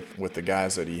way with the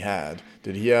guys that he had.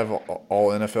 Did he have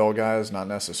all NFL guys? Not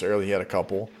necessarily. He had a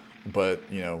couple. But,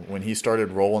 when he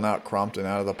started rolling out Crumpton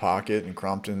out of the pocket, and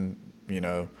Crumpton,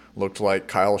 looked like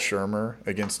Kyle Shermer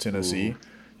against Tennessee,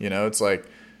 it's like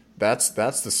that's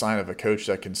the sign of a coach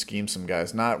that can scheme some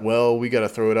guys. Not, well, we got to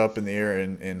throw it up in the air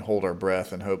and hold our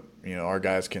breath and hope, our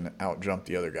guys can out-jump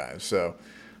the other guys. So,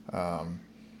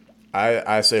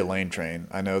 I say Lane train.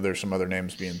 I know there's some other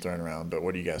names being thrown around, but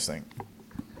what do you guys think?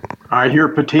 I hear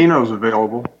Pitino's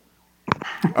available.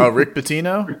 Rick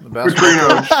Pitino, the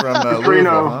basketball coach from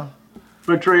Louisville, huh?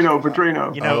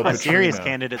 Petrino. A serious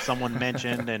candidate someone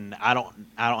mentioned, and I don't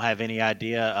have any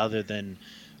idea other than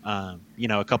a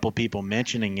couple people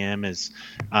mentioning him is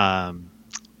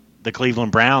the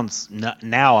Cleveland Browns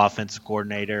now offensive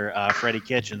coordinator Freddie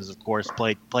Kitchens, of course,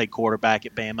 played quarterback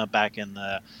at Bama back in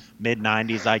the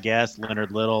mid-'90s, I guess.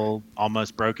 Leonard Little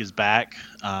almost broke his back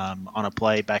on a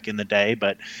play back in the day,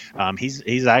 but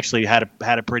he's actually had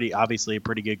a pretty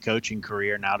good coaching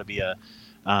career now to be a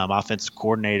offensive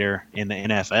coordinator in the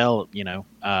NFL.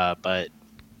 But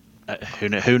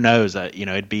who knows? I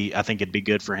think it'd be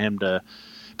good for him to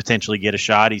potentially get a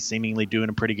shot. He's seemingly doing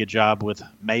a pretty good job with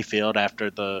Mayfield after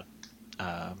the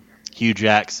Hugh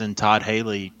Jackson, Todd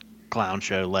Haley clown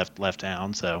show left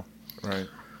town. So, right.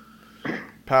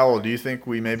 Powell, do you think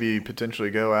we maybe potentially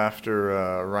go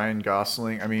after Ryan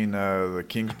Gosling? I mean, the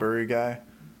Kingsbury guy.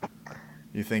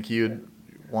 You think he would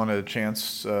want a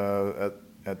chance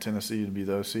at Tennessee to be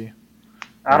the OC?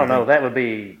 I don't know.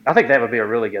 I think that would be a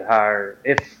really good hire.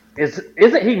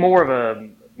 Isn't he more of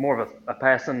a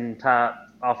passing type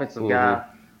offensive guy?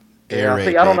 Yeah,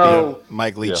 I don't know.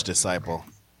 Mike Leach disciple.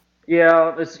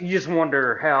 Yeah, you just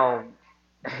wonder how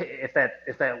if that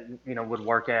would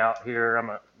work out here.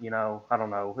 I don't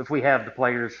know if we have the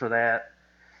players for that.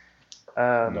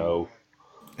 No.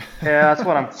 Yeah, that's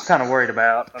what I'm kind of worried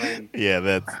about. I mean,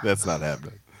 yeah, that's not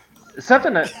happening.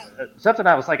 Something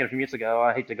I was thinking a few minutes ago.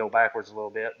 I hate to go backwards a little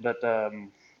bit, but we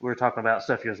were talking about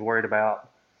stuff you was worried about.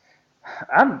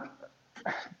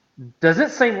 Does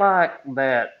it seem like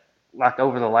that, like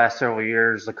over the last several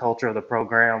years, the culture of the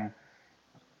program,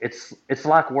 it's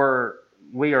like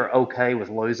we are okay with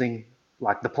losing,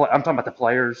 like I'm talking about the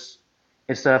players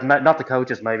and stuff, not the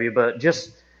coaches maybe, but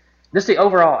just the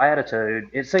overall attitude.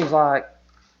 It seems like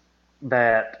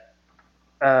that,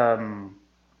 oh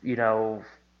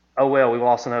well, we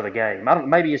lost another game.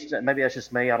 Maybe that's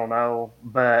just me. I don't know,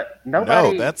 but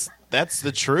nobody. No, that's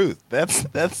the truth.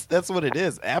 That's what it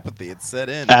is. Apathy. It's set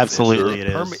in. Absolutely, it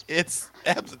is. It's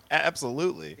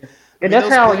absolutely. And that's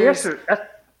how yesterday.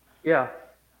 Yeah,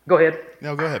 go ahead.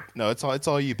 No, go ahead. No, it's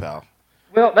all you, pal.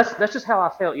 Well, that's just how I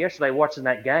felt yesterday watching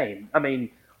that game. I mean,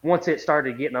 once it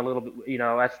started getting a little bit,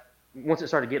 once it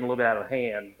started getting a little bit out of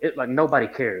hand, it like nobody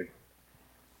cared,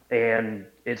 and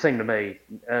it seemed to me,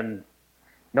 and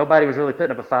nobody was really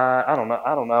putting up a fight. I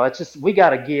don't know. It's just we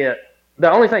got to get.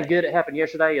 The only thing good that happened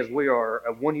yesterday is we are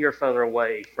 1 year further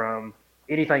away from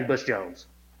anything Butch Jones,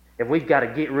 and we've got to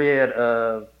get rid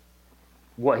of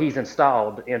what he's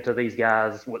installed into these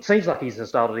guys. What seems like he's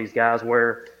installed to these guys,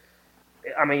 where,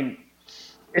 I mean.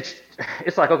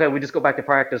 It's like, okay, we just go back to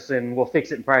practice and we'll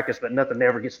fix it in practice, but nothing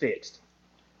ever gets fixed.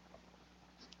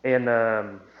 And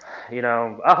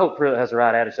I hope Pruitt has the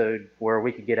right attitude where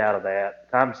we could get out of that.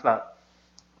 I'm just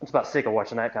about sick of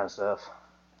watching that kind of stuff.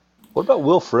 What about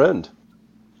Will Friend?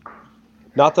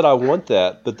 Not that I want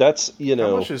that, but that's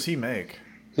How much does he make?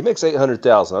 He makes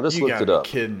 $800,000. I just looked it up.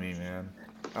 You kidding me, man?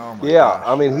 Oh my yeah, gosh.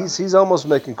 I mean he's almost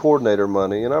making coordinator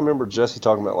money, and I remember Jesse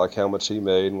talking about like how much he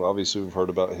made, and obviously we've heard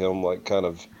about him like kind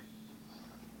of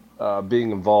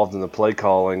being involved in the play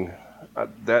calling. I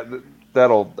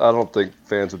don't think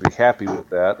fans would be happy with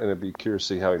that, and I'd be curious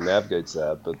to see how he navigates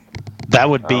that. But that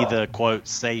would be the quote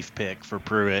safe pick for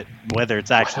Pruitt, whether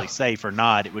it's actually safe or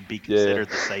not. It would be considered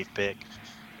the safe pick,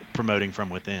 promoting from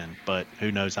within. But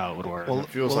who knows how it would work? Well,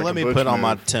 let me put on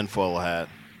my tinfoil hat.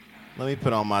 Let me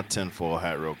put on my tinfoil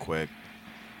hat real quick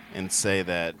and say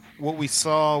that what we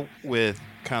saw with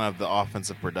kind of the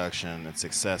offensive production and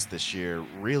success this year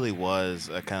really was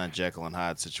a kind of Jekyll and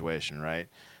Hyde situation, right?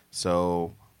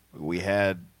 So we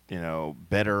had,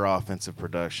 better offensive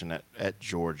production at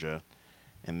Georgia,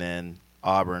 and then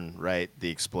Auburn, right, the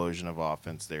explosion of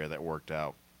offense there that worked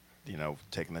out,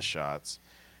 taking the shots.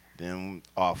 Then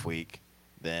off week,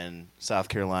 then South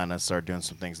Carolina started doing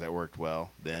some things that worked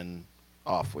well, then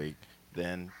off week,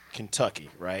 then Kentucky,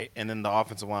 right? And then the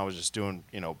offensive line was just doing,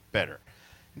 better.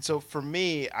 And so for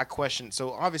me, I question –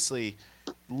 so obviously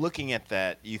looking at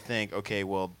that, you think, okay,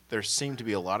 well, there seem to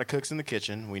be a lot of cooks in the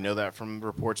kitchen. We know that from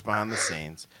reports behind the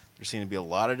scenes. There seem to be a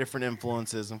lot of different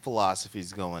influences and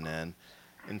philosophies going in.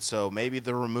 And so maybe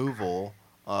the removal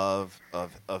of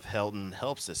Helton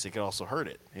helps this. It could also hurt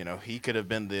it. He could have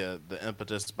been the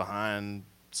impetus behind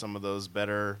some of those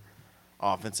better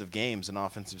offensive games and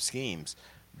offensive schemes.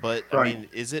 But, I mean,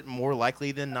 is it more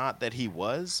likely than not that he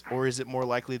was? Or is it more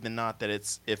likely than not that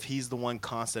it's if he's the one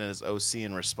constant as OC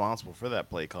and responsible for that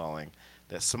play calling,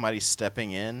 that somebody's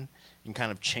stepping in and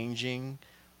kind of changing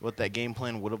what that game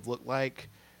plan would have looked like?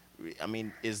 I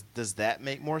mean, does that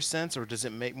make more sense? Or does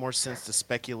it make more sense to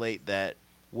speculate that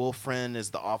Will Friend is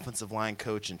the offensive line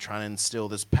coach and trying to instill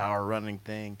this power running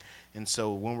thing? And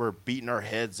so when we're beating our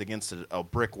heads against a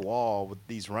brick wall with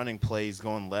these running plays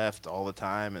going left all the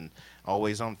time and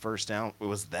always on first down, it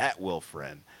was that Will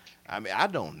Friend. I mean, I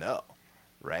don't know,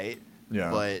 right? Yeah.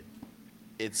 But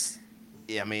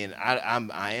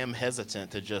I am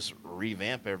hesitant to just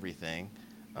revamp everything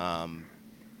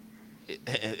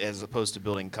as opposed to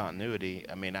building continuity.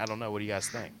 I mean, I don't know. What do you guys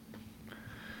think?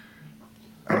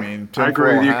 I mean, I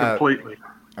agree with you completely.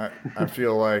 I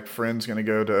feel like Friend's going to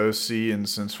go to OC, and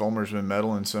since Fulmer's been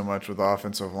meddling so much with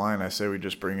offensive line, I say we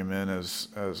just bring him in as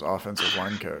offensive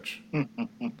line coach.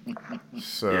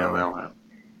 So yeah, well,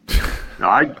 no,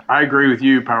 I agree with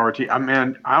you, Power T. I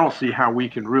mean, I don't see how we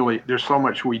can really. There's so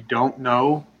much we don't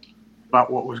know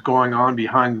about what was going on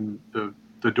behind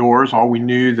the doors. All we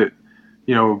knew that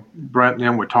Brett and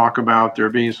them would talk about there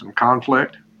being some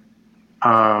conflict.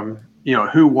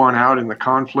 Who won out in the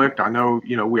conflict. I know,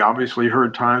 we obviously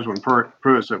heard times when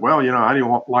Pruitt said, well, I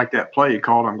didn't like that play he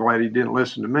called. I'm glad he didn't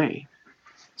listen to me.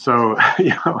 So,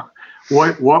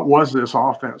 what was this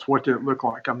offense? What did it look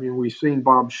like? I mean, we've seen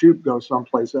Bob Shoop go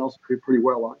someplace else and do pretty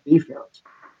well on defense.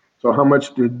 So how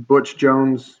much did Butch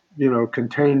Jones,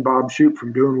 contain Bob Shoop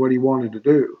from doing what he wanted to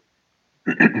do?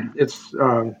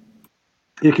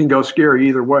 It can go scary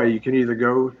either way. You can either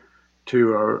go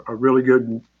to a really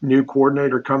good new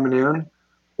coordinator coming in,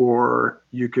 or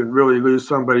you can really lose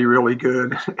somebody really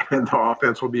good and the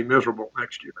offense will be miserable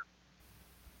next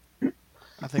year.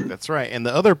 I think that's right. And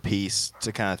the other piece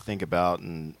to kind of think about,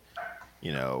 and,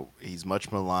 he's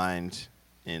much maligned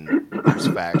and there's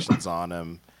factions on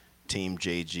him, Team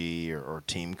JG or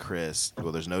Team Chris.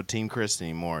 Well, there's no Team Chris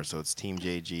anymore, so it's Team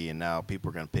JG, and now people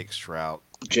are going to pick Strout.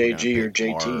 JG or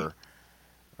JT.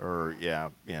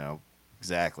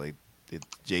 Exactly.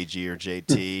 JG or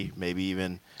JT, maybe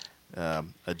even a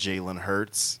Jalen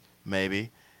Hurts,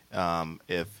 maybe,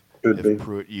 if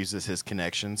Pruitt uses his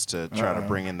connections to try to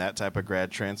bring in that type of grad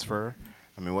transfer.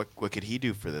 I mean, what could he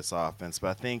do for this offense? But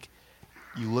I think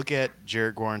you look at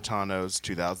Jarrett Guarantano's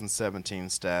 2017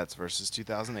 stats versus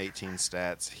 2018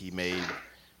 stats. He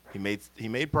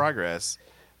made progress.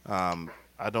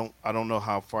 I don't know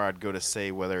how far I'd go to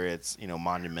say whether it's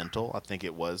monumental. I think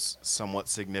it was somewhat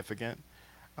significant.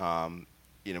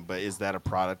 But is that a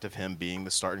product of him being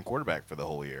the starting quarterback for the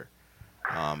whole year?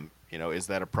 Is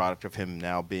that a product of him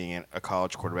now being a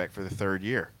college quarterback for the third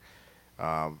year?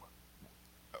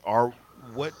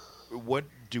 What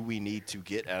do we need to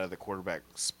get out of the quarterback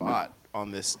spot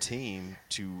on this team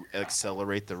to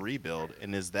accelerate the rebuild?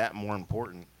 And is that more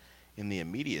important in the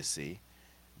immediacy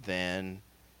than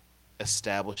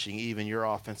establishing even your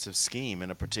offensive scheme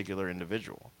in a particular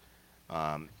individual?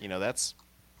 That's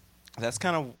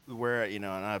kind of where, and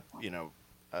I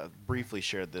briefly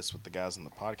shared this with the guys on the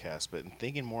podcast, but in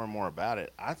thinking more and more about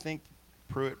it, I think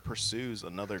Pruitt pursues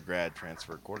another grad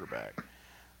transfer quarterback.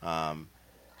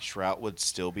 Shrout would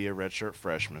still be a redshirt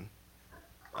freshman,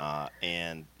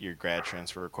 and your grad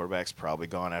transfer quarterback's probably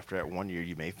gone after that 1 year.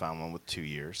 You may find one with 2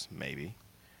 years, maybe,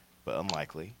 but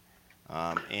unlikely.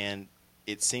 And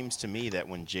it seems to me that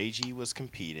when JG was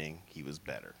competing, he was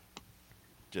better,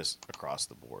 just across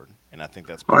the board. And I think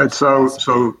that's all right.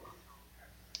 So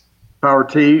Power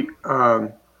T,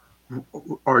 have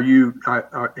you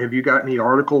got any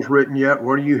articles written yet?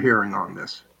 What are you hearing on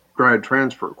this grad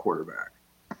transfer quarterback?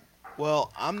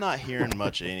 Well, I'm not hearing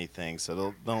much of anything,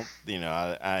 so don't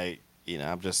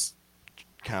I'm just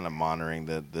kind of monitoring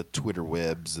the Twitter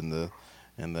webs and the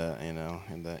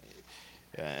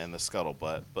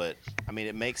scuttlebutt. But I mean,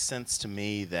 it makes sense to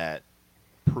me that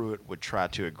Pruitt would try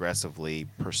to aggressively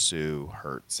pursue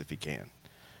Hurts if he can.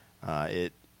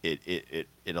 It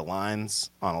aligns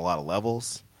on a lot of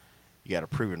levels. You got a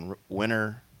proven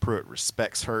winner. Pruitt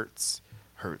respects Hurts.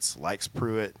 Hurts likes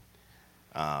Pruitt.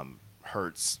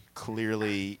 Hurts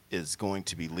clearly is going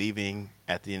to be leaving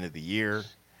at the end of the year.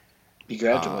 He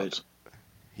graduates.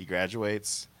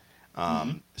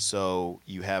 So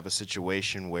you have a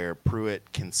situation where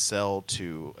Pruitt can sell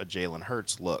to a Jalen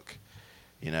Hurts, look,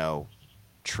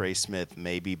 Trey Smith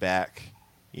may be back,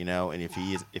 and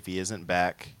if he isn't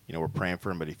back, we're praying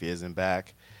for him, but if he isn't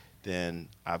back, then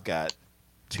I've got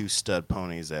two stud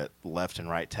ponies at left and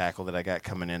right tackle that I got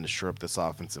coming in to shore up this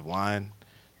offensive line.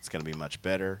 It's going to be much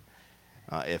better.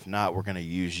 If not, we're going to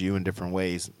use you in different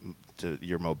ways to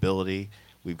your mobility.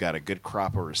 We've got a good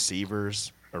crop of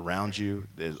receivers around you.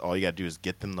 All you got to do is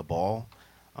get them the ball.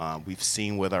 We've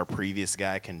seen what our previous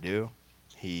guy can do.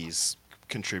 He's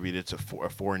contributed to a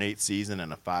 4-8 season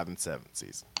and a 5-7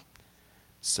 season.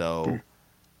 So,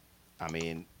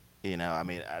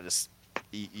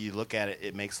 you look at it,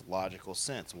 it makes logical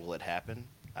sense. Will it happen?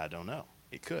 I don't know.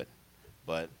 It could,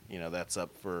 but that's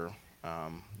up for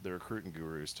the recruiting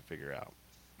gurus to figure out.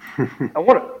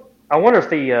 I wonder if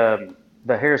the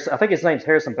Harrison, I think his name's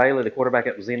Harrison Bailey, the quarterback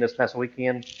that was in this past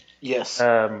weekend. Yes.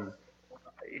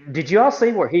 Did you all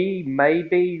see where he may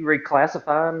be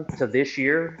reclassifying to this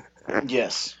year?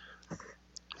 Yes.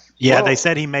 Yeah, Well, they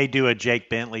said he may do a Jake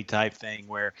Bentley type thing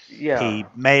where Yeah. he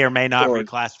may or may not Or-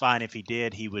 reclassify, and if he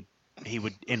did, he would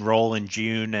enroll in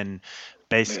June and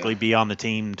basically be on the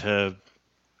team to,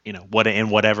 in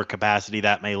whatever capacity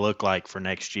that may look like for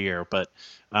next year. But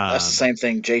That's the same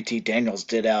thing JT Daniels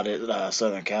did out at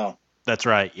Southern Cal. that's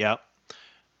right. Yep.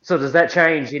 So does that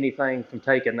change anything from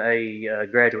taking a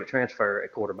graduate transfer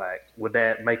at quarterback? Would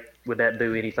that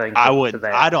do anything to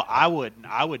that?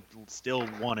 I would still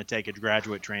want to take a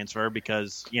graduate transfer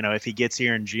because, if he gets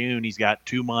here in June, he's got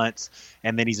 2 months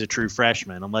and then he's a true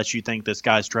freshman. Unless you think this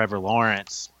guy's Trevor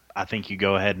Lawrence, I think you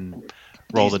go ahead and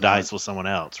roll the dice with someone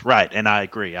else. Right. And I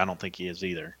agree. I don't think he is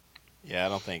either. Yeah, I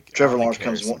don't think Trevor Lawrence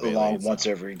Harrison comes Bailey along is once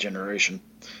every generation,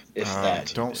 if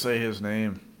that. Don't say his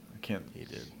name. I can't. He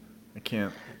did. I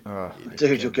can't.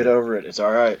 Dude, you'll get over it. It's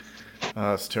all right.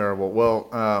 It's terrible. Well,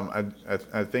 I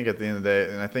think at the end of the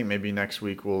day, and I think maybe next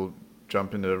week we'll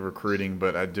jump into recruiting,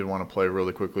 but I did want to play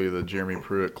really quickly the Jeremy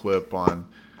Pruitt clip on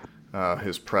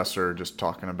his presser, just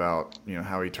talking about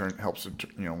how he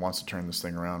wants to turn this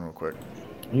thing around real quick.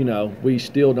 We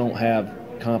still don't have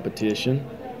competition.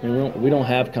 I mean, we don't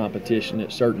have competition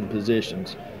at certain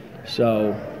positions.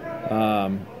 So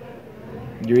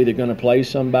you're either going to play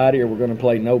somebody or we're going to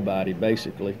play nobody,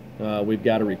 basically. We've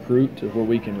got to recruit to where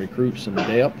we can recruit some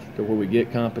depth, to where we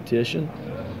get competition.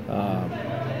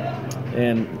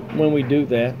 And when we do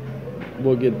that,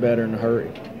 we'll get better in a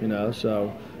hurry,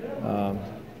 So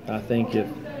I think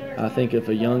if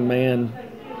a young man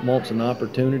wants an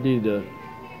opportunity to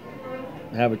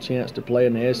have a chance to play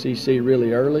in the SEC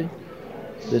really early,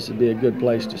 this would be a good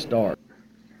place to start.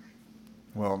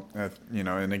 Well,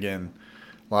 and again,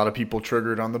 a lot of people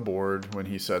triggered on the board when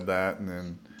he said that, and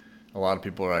then A lot of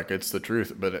people are like, it's the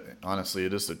truth, but honestly,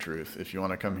 it is the truth. If you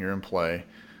want to come here and play,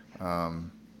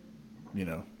 come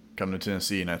to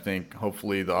Tennessee. And I think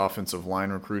hopefully the offensive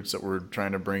line recruits that we're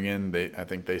trying to bring in, I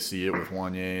think they see it with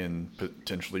Wanye and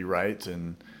potentially Wright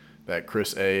and that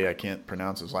Chris A. I can't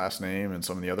pronounce his last name and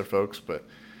some of the other folks, but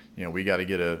we got to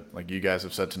get like you guys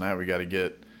have said tonight, we got to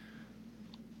get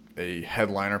a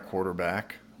headliner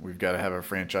quarterback. We've got to have a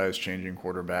franchise-changing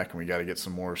quarterback, and we got to get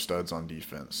some more studs on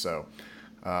defense. So,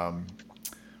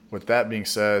 with that being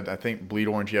said, I think Bleed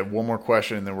Orange, you have one more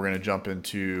question, and then we're going to jump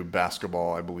into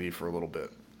basketball, I believe, for a little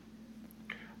bit.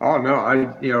 Oh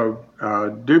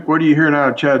no, Duke, what are you hearing out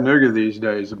of Chattanooga these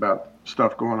days about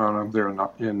stuff going on up there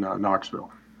in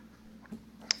Knoxville?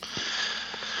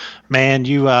 Man,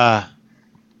 you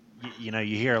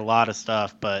hear a lot of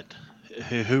stuff, but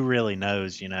who really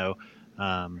knows?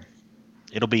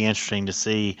 It'll be interesting to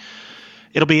see.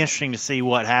 It'll be interesting to see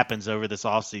what happens over this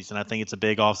offseason. I think it's a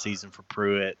big offseason for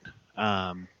Pruitt.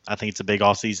 I think it's a big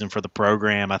offseason for the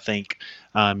program. I think,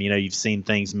 you've seen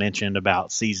things mentioned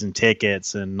about season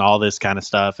tickets and all this kind of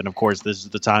stuff. And, of course, this is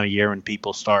the time of year when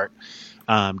people start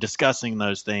discussing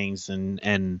those things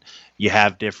and you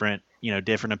have different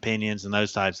opinions and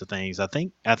those types of things. I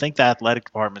think the athletic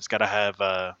department's got to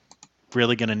have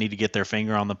really going to need to get their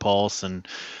finger on the pulse. And,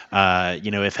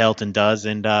 if Helton does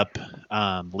end up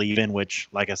leaving, which,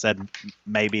 like I said,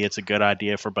 maybe it's a good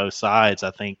idea for both sides.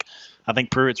 I think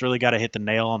Pruitt's really got to hit the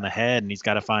nail on the head, and he's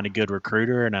got to find a good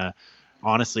recruiter and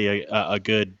honestly a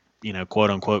good, quote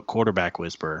unquote quarterback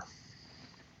whisperer.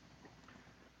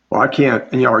 Well, I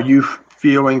can't, are you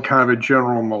feeling kind of a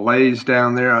general malaise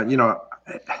down there?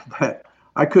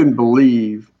 I couldn't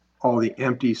believe all the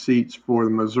empty seats for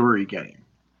the Missouri game.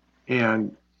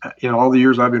 And all the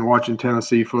years I've been watching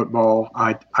Tennessee football,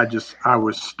 I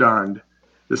was stunned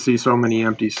to see so many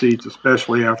empty seats,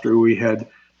 especially after we had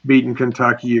beaten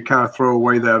Kentucky. You kind of throw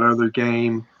away that other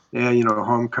game, and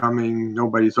homecoming,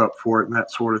 nobody's up for it and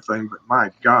that sort of thing. But my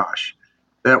gosh,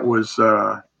 that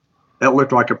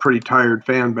looked like a pretty tired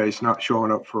fan base not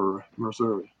showing up for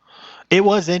Missouri. It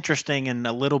was interesting and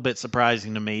a little bit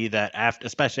surprising to me that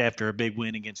especially after a big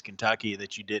win against Kentucky,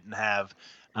 that you didn't have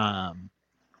the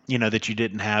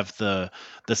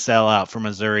sellout for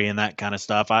Missouri and that kind of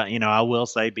stuff. I will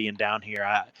say, being down here,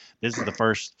 this is the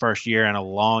first year in a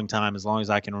long time, as long as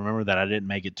I can remember, that I didn't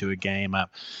make it to a game. I've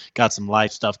got some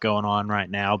life stuff going on right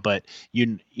now, but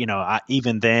even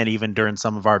during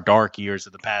some of our dark years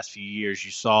of the past few years,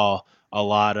 you saw a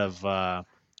lot of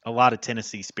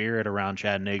Tennessee spirit around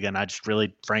Chattanooga, and I just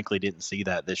really, frankly, didn't see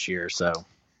that this year. So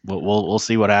we'll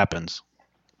see what happens.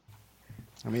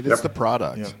 I mean, it's the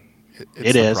product. Yep.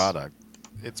 It's the product.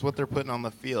 It's what they're putting on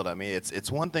the field. I mean,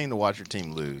 it's one thing to watch your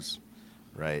team lose,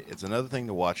 right? It's another thing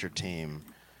to watch your team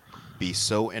be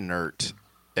so inert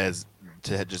as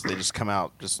to just come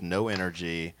out just no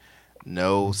energy,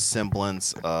 no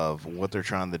semblance of what they're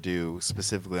trying to do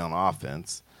specifically on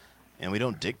offense, and we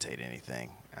don't dictate anything.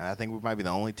 And I think we might be the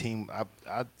only team.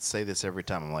 I'd say this every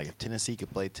time. I'm like, if Tennessee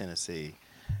could play Tennessee,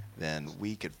 then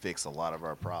we could fix a lot of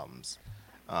our problems.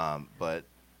 But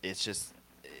it's just,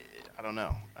 I don't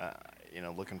know.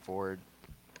 Looking forward,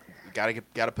 got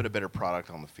to put a better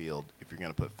product on the field if you're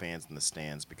going to put fans in the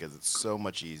stands, because it's so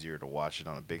much easier to watch it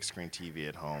on a big screen TV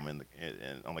at home and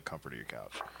on the comfort of your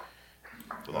couch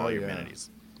with all your amenities.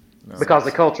 No, because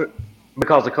the culture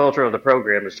of the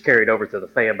program is carried over to the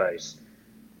fan base,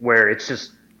 where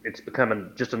it's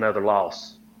becoming just another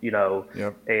loss,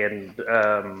 Yep. And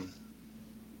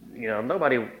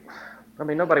nobody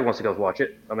wants to go watch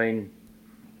it. I mean,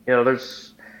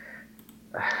 there's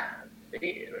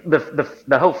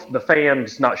the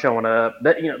fans not showing up.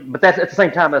 But that's at the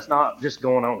same time, that's not just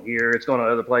going on here. It's going on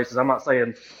other places. I'm not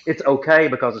saying it's okay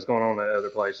because it's going on in other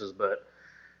places, but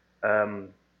I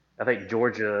think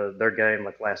Georgia, their game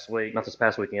like last week, not this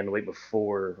past weekend, the week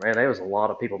before, man, there was a lot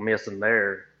of people missing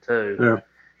there too. Yeah.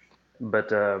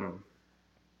 But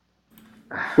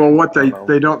well, what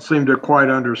they don't seem to quite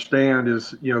understand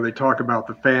is, they talk about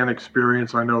the fan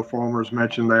experience. I know Fulmer's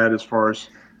mentioned that as far as,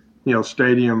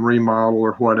 stadium remodel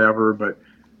or whatever, but,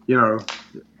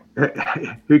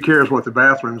 who cares what the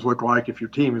bathrooms look like if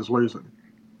your team is losing?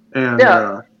 And,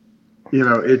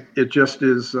 it just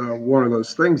is one of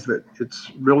those things that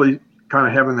it's really kind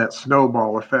of having that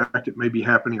snowball effect. It may be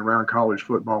happening around college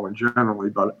football in generally,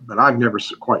 but I've never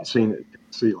quite seen it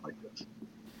like this.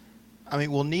 I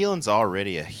mean, well, Neyland's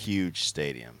already a huge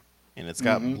stadium, and it's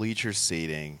got bleacher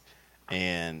seating,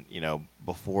 and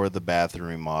before the bathroom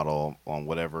remodel on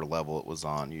whatever level it was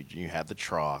on, you had the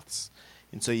troughs,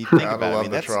 and so you think about it. I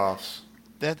mean, that's troughs.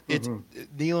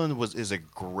 Neyland is a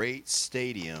great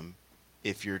stadium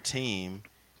if your team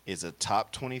is a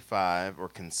top 25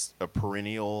 or a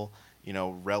perennial,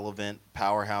 relevant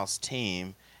powerhouse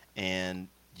team, and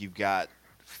you've got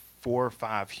 4 or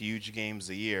 5 huge games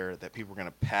a year that people are going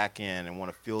to pack in and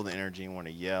want to feel the energy and want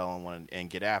to yell and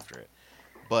get after it.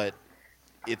 But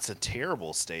it's a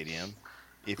terrible stadium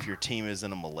if your team is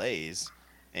in a malaise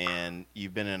and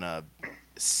you've been in a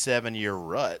 7-year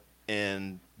rut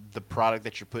and the product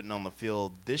that you're putting on the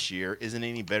field this year isn't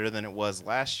any better than it was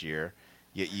last year,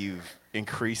 yet you've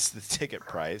increased the ticket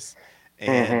price.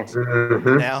 And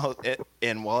now,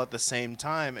 and while at the same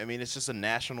time, I mean, it's just a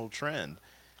national trend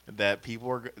that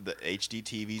the HD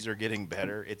TVs are getting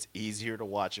better. It's easier to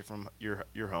watch it from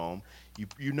your home.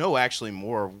 You know actually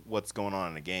more of what's going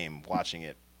on in a game watching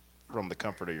it from the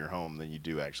comfort of your home than you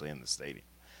do actually in the stadium,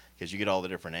 because you get all the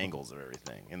different angles of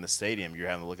everything. In the stadium, you're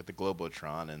having to look at the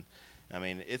Globotron, and I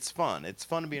mean, it's fun. It's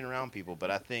fun being around people, but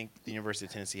I think the University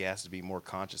of Tennessee has to be more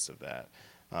conscious of that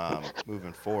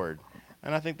moving forward,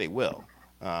 and I think they will.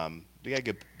 We got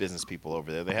good business people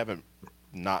over there. They haven't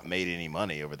not made any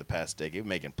money over the past decade. They're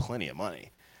making plenty of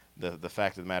money. The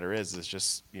fact of the matter is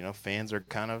just, fans are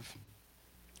kind of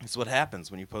 – it's what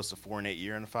happens when you post a 4-8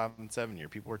 year and a 5-7 year.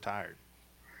 People are tired.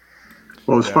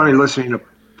 Well, it's funny listening to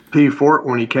P. Fort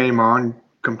when he came on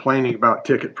complaining about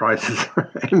ticket prices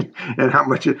and how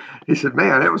much he said,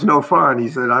 man, it was no fun. He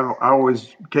said, I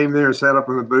always came there and sat up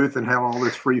in the booth and had all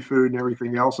this free food and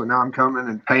everything else, and now I'm coming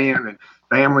and paying and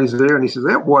families there. And he says,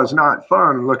 it was not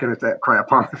fun looking at that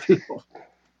crap on the field.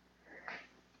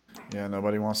 Yeah,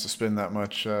 nobody wants to spend that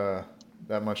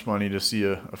much money to see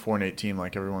a 4-8 team,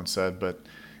 like everyone said. But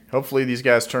hopefully these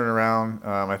guys turn around.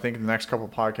 I think in the next couple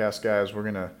of podcasts, guys, we're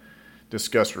going to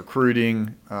discuss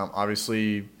recruiting.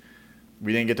 Obviously,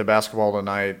 we didn't get to basketball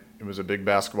tonight. It was a big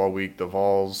basketball week. The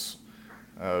Vols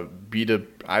I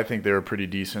think they were a pretty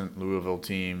decent Louisville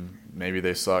team. Maybe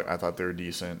they suck. I thought they were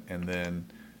decent. And then,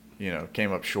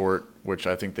 came up short, which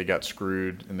I think they got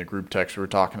screwed in the group text. We were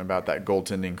talking about that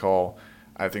goaltending call.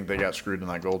 I think they got screwed in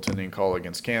that goaltending call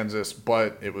against Kansas,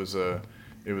 but it's good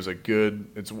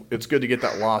to get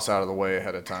that loss out of the way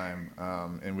ahead of time.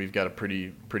 And we've got a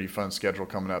pretty fun schedule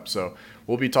coming up. So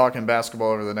we'll be talking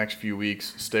basketball over the next few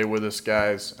weeks. Stay with us,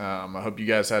 guys. I hope you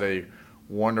guys had a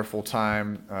wonderful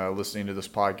time listening to this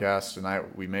podcast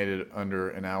tonight. We made it under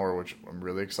an hour, which I'm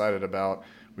really excited about.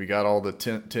 We got all the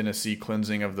Tennessee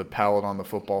cleansing of the palate on the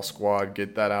football squad.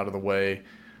 Get that out of the way.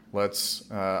 Let's.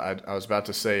 I was about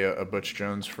to say a Butch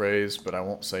Jones phrase, but I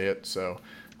won't say it. So,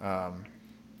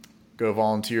 go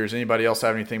Volunteers. Anybody else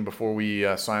have anything before we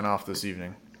sign off this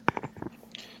evening?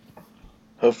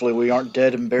 Hopefully, we aren't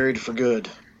dead and buried for good.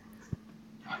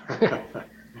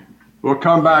 We'll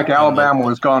come back. Alabama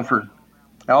was gone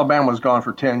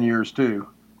for 10 years too.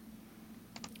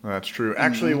 That's true.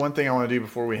 Actually, one thing I want to do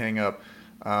before we hang up.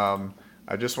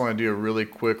 I just want to do a really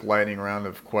quick lightning round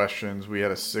of questions. We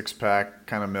had a 6-pack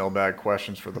kind of mailbag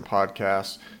questions for the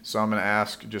podcast. So I'm going to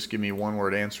ask, just give me one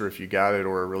word answer if you got it,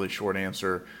 or a really short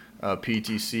answer.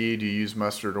 PTC, do you use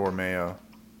mustard or mayo?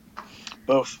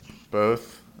 Both.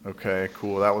 Both? Okay,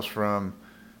 cool. That was from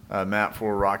Matt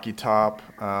for Rocky Top.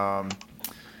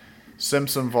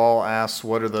 Simpson Vol asks,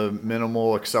 what are the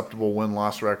minimal acceptable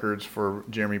win-loss records for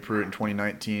Jeremy Pruitt in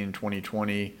 2019,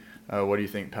 2020? What do you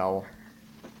think, Powell?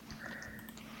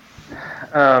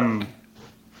 No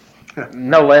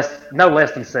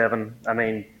less than 7. I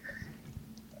mean,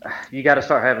 you got to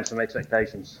start having some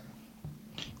expectations.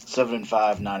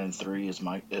 7-5, 9-3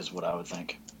 is what I would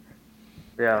think.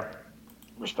 Yeah.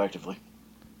 Respectively.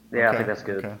 Yeah, okay. I think that's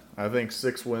good. Okay. I think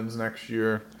 6 wins next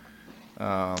year,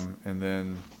 and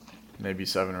then maybe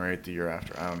 7 or 8 the year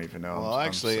after. I don't even know. Well,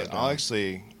 I'll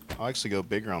actually go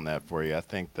bigger on that for you. I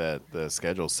think that the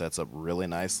schedule sets up really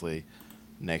nicely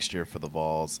next year for the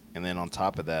Vols, and then on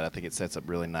top of that, I think it sets up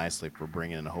really nicely for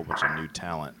bringing in a whole bunch of new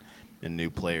talent and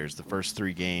new players. The first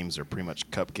 3 games are pretty much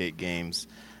cupcake games.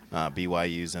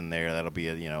 BYU's in there. That'll be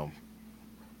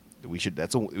we should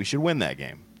win that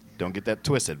game. Don't get that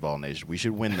twisted, Vol Nation. We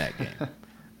should win that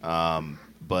game.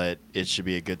 But it should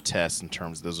be a good test in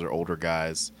terms of those are older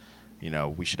guys.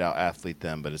 We should out-athlete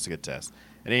them, but it's a good test.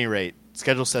 At any rate,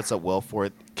 schedule sets up well for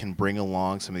it. Can bring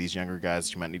along some of these younger guys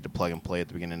that you might need to plug and play at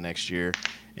the beginning of next year,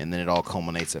 and then it all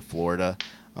culminates at Florida.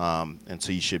 And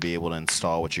so you should be able to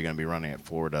install what you're going to be running at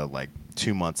Florida like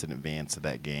 2 months in advance of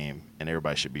that game, and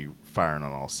everybody should be firing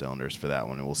on all cylinders for that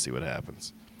one, and we'll see what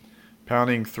happens.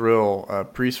 Pounding Thrill,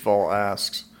 Priestfall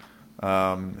asks,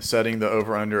 setting the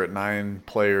over-under at 9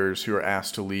 players who are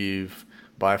asked to leave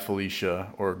by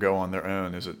Felicia or go on their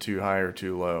own, is it too high or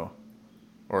too low?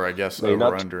 Or I guess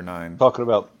over under 9. Talking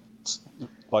about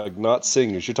like not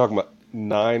seniors, you're talking about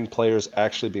 9 players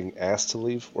actually being asked to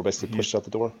leave or basically pushed out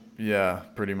the door? Yeah,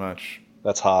 pretty much.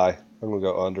 That's high. I'm going to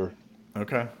go under.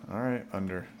 Okay. All right.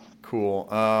 Under. Cool.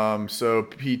 So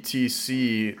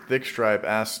PTC Thick Stripe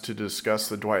asked to discuss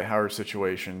the Dwight Howard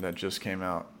situation that just came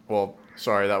out. Well,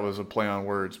 sorry, that was a play on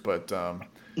words, but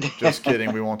just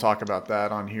kidding. We won't talk about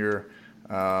that on here.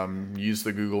 Use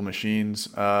the Google machines.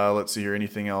 Let's see here.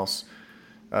 Anything else?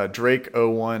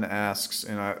 Drake01 asks,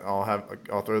 and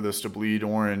I'll throw this to Bleed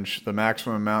Orange. The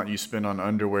maximum amount you spend on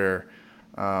underwear.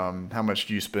 How much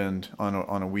do you spend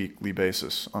on a weekly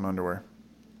basis on underwear?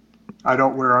 I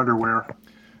don't wear underwear.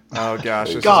 Oh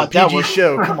gosh, this God, is a PG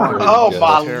show. Come on. Oh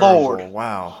my Terrible. Lord!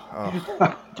 Wow.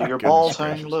 Oh, Do your balls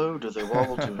hang low? Do they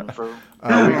wobble to and fro?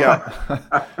 we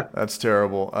got. That's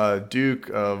terrible. Duke,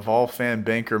 Vol fan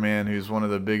banker man, who's one of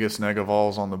the biggest nega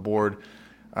Vols on the board,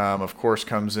 of course,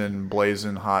 comes in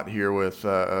blazing hot here with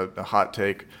a hot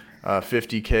take.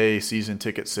 50K season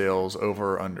ticket sales,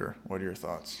 over or under? What are your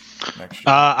thoughts next year?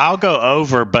 I'll go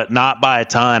over, but not by a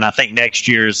ton. I think next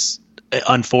year's,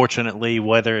 unfortunately,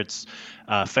 whether it's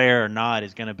fair or not,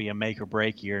 is going to be a make or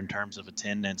break year in terms of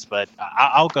attendance. But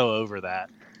I'll go over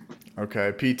that.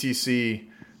 Okay, PTC.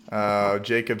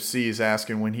 Jacob C is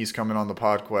asking when he's coming on the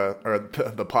Podquest, or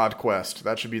the Podquest.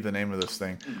 That should be the name of this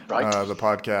thing. Right. The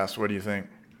podcast. What do you think?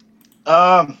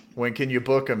 When can you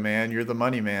book him, man? You're the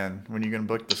money man. When are you going to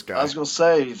book this guy? I was gonna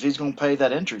say if he's gonna pay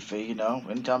that entry fee,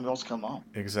 anytime he wants to come on.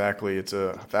 Exactly. It's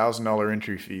a $1,000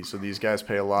 entry fee, so these guys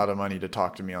pay a lot of money to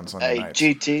talk to me on Sunday nights.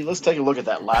 GT, let's take a look at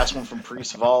that last one from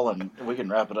Priest Vol, and we can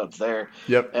wrap it up there.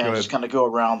 Yep. And just kind of go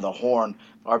around the horn.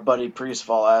 Our buddy Priest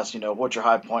Vol asked, what's your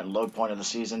high point and low point of the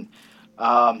season?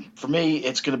 For me,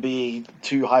 it's going to be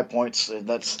 2 high points.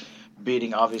 That's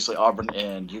beating, obviously, Auburn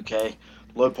and UK.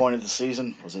 Low point of the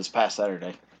season was this past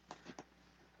Saturday.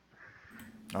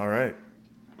 All right.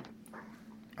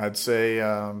 I'd say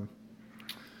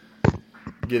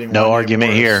getting No Wanya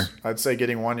argument Morris, here. I'd say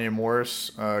getting Wanya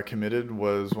Morris committed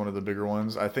was one of the bigger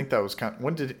ones. I think that was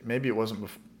maybe it wasn't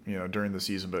during the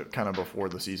season, but kind of before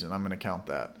the season. I'm going to count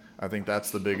that. I think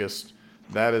that's the biggest.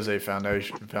 That is a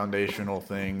foundational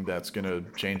thing that's going to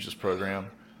change this program.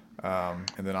 And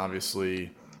then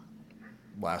obviously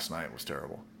last night was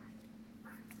terrible.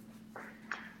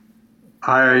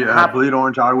 Bleed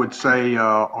Orange, I would say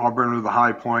Auburn was the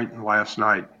high point, and last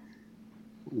night,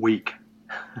 weak.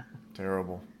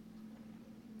 Terrible.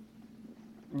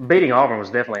 Beating Auburn was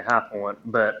definitely a high point,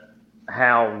 but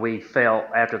how we felt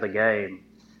after the game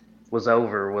was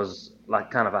like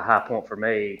kind of a high point for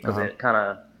me, because it kind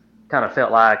of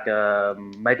felt like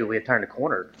maybe we had turned a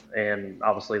corner, and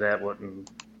obviously that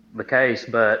wasn't the case,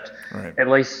 but right. At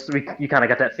least you kind of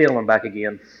got that feeling back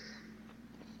again.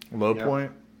 Low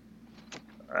point?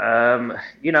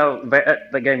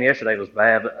 The game yesterday was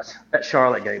bad, but that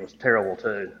Charlotte game was terrible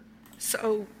too.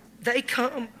 So they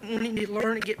come wanting to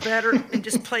learn and get better and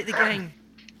just play the game.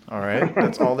 All right.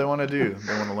 That's all they want to do.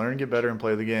 They want to learn, get better, and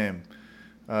play the game.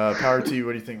 Power to you.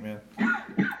 What do you think, man?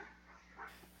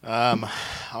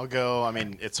 I'll go. I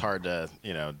mean, it's hard to,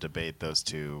 debate those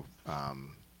two,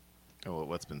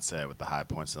 what's been said with the high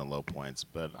points and the low points,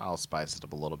 but I'll spice it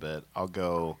up a little bit. I'll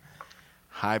go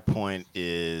high point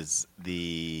is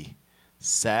the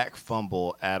sack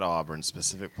fumble at Auburn,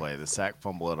 specific play, the sack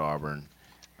fumble at Auburn,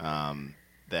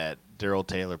 that Darrell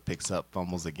Taylor picks up,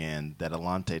 fumbles again, that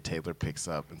Alante Taylor picks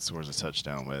up and scores a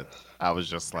touchdown with. I was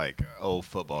just like, oh,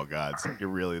 football gods, you're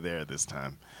really there this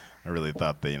time. I really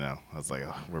thought that, I was like,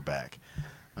 oh, we're back.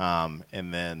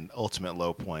 And then ultimate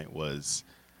low point was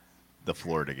the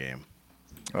Florida game.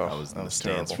 Oh, I was in the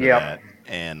stands terrible. for that.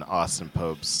 And Austin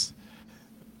Pope's.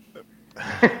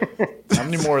 How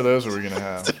many more of those are we going to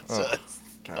have? Oh,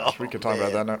 gosh, we could talk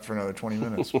about that for another 20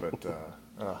 minutes, but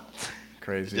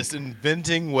crazy. Just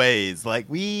inventing ways. Like,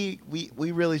 we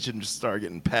really shouldn't just start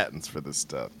getting patents for this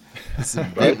stuff. Just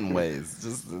inventing ways.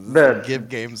 Just give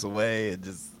games away and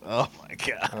just, oh, my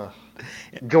God.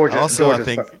 Georgia. Also, I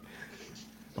think,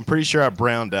 I'm pretty sure I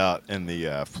browned out in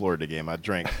the Florida game. I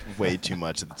drank way too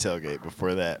much at the tailgate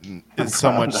before that. And it's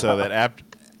so much so that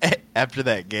after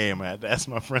that game, I had to ask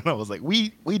my friend, I was like,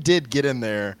 we did get in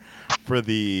there for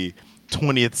the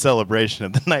 20th celebration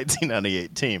of the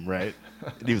 1998 team, right?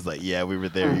 And he was like, yeah, we were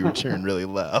there. You were cheering really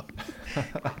loud.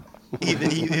 He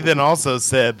then also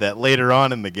said that later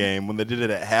on in the game, when they did it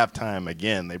at halftime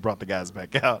again, they brought the guys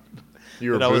back out.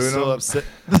 You were I was booing so them? upset.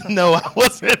 No, I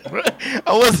wasn't.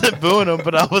 I wasn't booing them,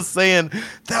 but I was saying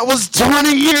that was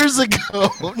 20 years ago.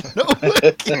 No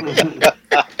one cared.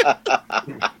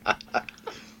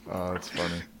 Oh, that's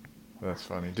funny. That's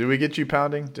funny. Did we get you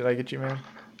pounding? Did I get you, man?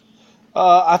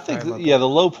 I think, the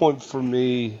low point for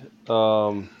me,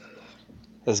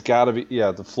 Has got to be,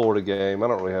 the Florida game. I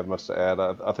don't really have much to add.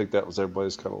 I think that was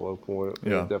everybody's kind of low point.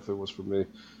 Yeah. It definitely was for me.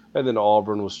 And then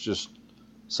Auburn was just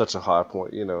such a high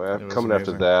point. Coming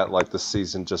after that, like the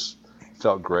season just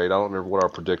felt great. I don't remember what our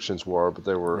predictions were, but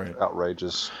they were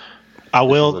outrageous.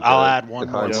 I'll add one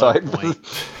more low point.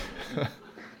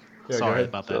 Sorry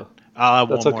about that. I'll add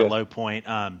one more low point.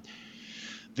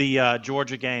 The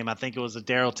Georgia game, I think it was a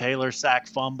Darrell Taylor sack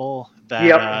fumble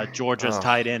that Georgia's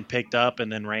tight end picked up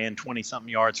and then ran 20-something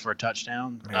yards for a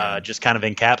touchdown. Just kind of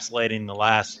encapsulating the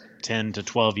last 10 to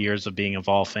 12 years of being a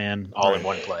Vol fan all in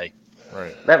one play.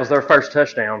 Right. That was their first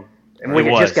touchdown, and we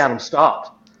had just got them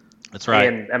stopped. That's right.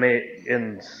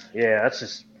 And that's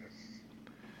just.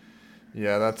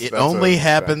 Yeah, that's only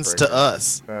happens to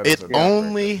us. It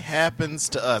only happens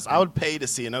to us. I would pay to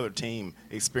see another team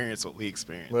experience what we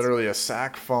experienced. Literally, a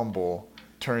sack fumble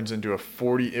turns into a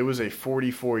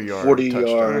 44-yard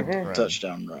 40-yard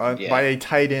touchdown run by a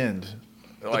tight end.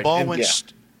 The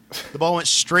ball went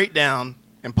straight down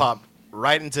and popped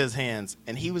right into his hands,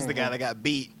 and he was the guy that got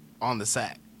beat on the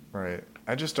sack. Right.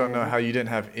 I just don't know how you didn't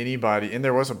have anybody, and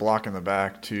there was a block in the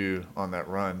back too on that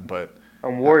run, but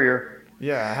on Warrior.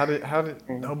 Yeah, how did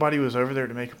nobody was over there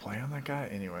to make a play on that guy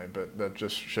anyway? But that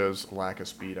just shows lack of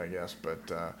speed, I guess. But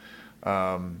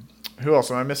who else?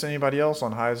 Am I missing anybody else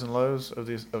on highs and lows of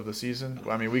the season?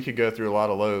 I mean, we could go through a lot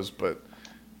of lows, but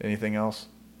anything else?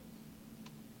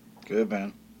 Good,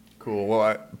 man. Cool. Well,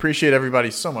 I appreciate everybody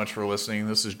so much for listening.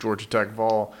 This is Georgia Tech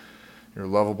Vol, your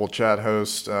lovable chat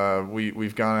host.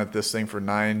 We've gone at this thing for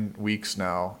 9 weeks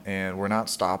now, and we're not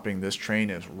stopping. This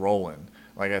train is rolling.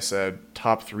 Like I said,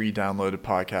 top 3 downloaded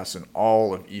podcasts in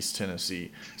all of East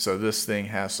Tennessee. So this thing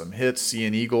has some hits. See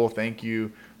an Eagle, thank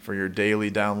you for your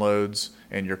daily downloads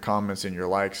and your comments and your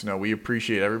likes. No, we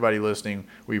appreciate everybody listening.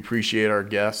 We appreciate our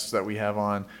guests that we have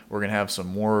on. We're going to have some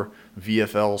more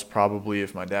VFLs probably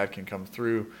if my dad can come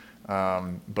through.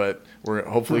 But we're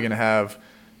hopefully going to have,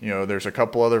 there's a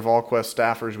couple other Volquest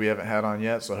staffers we haven't had on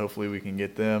yet, so hopefully we can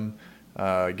get them.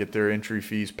 Get their entry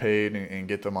fees paid and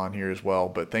get them on here as well.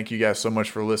 But thank you guys so much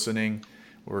for listening.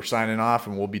 We're signing off,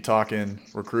 and we'll be talking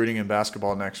recruiting and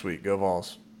basketball next week. Go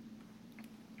Vols.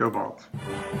 Go Vols.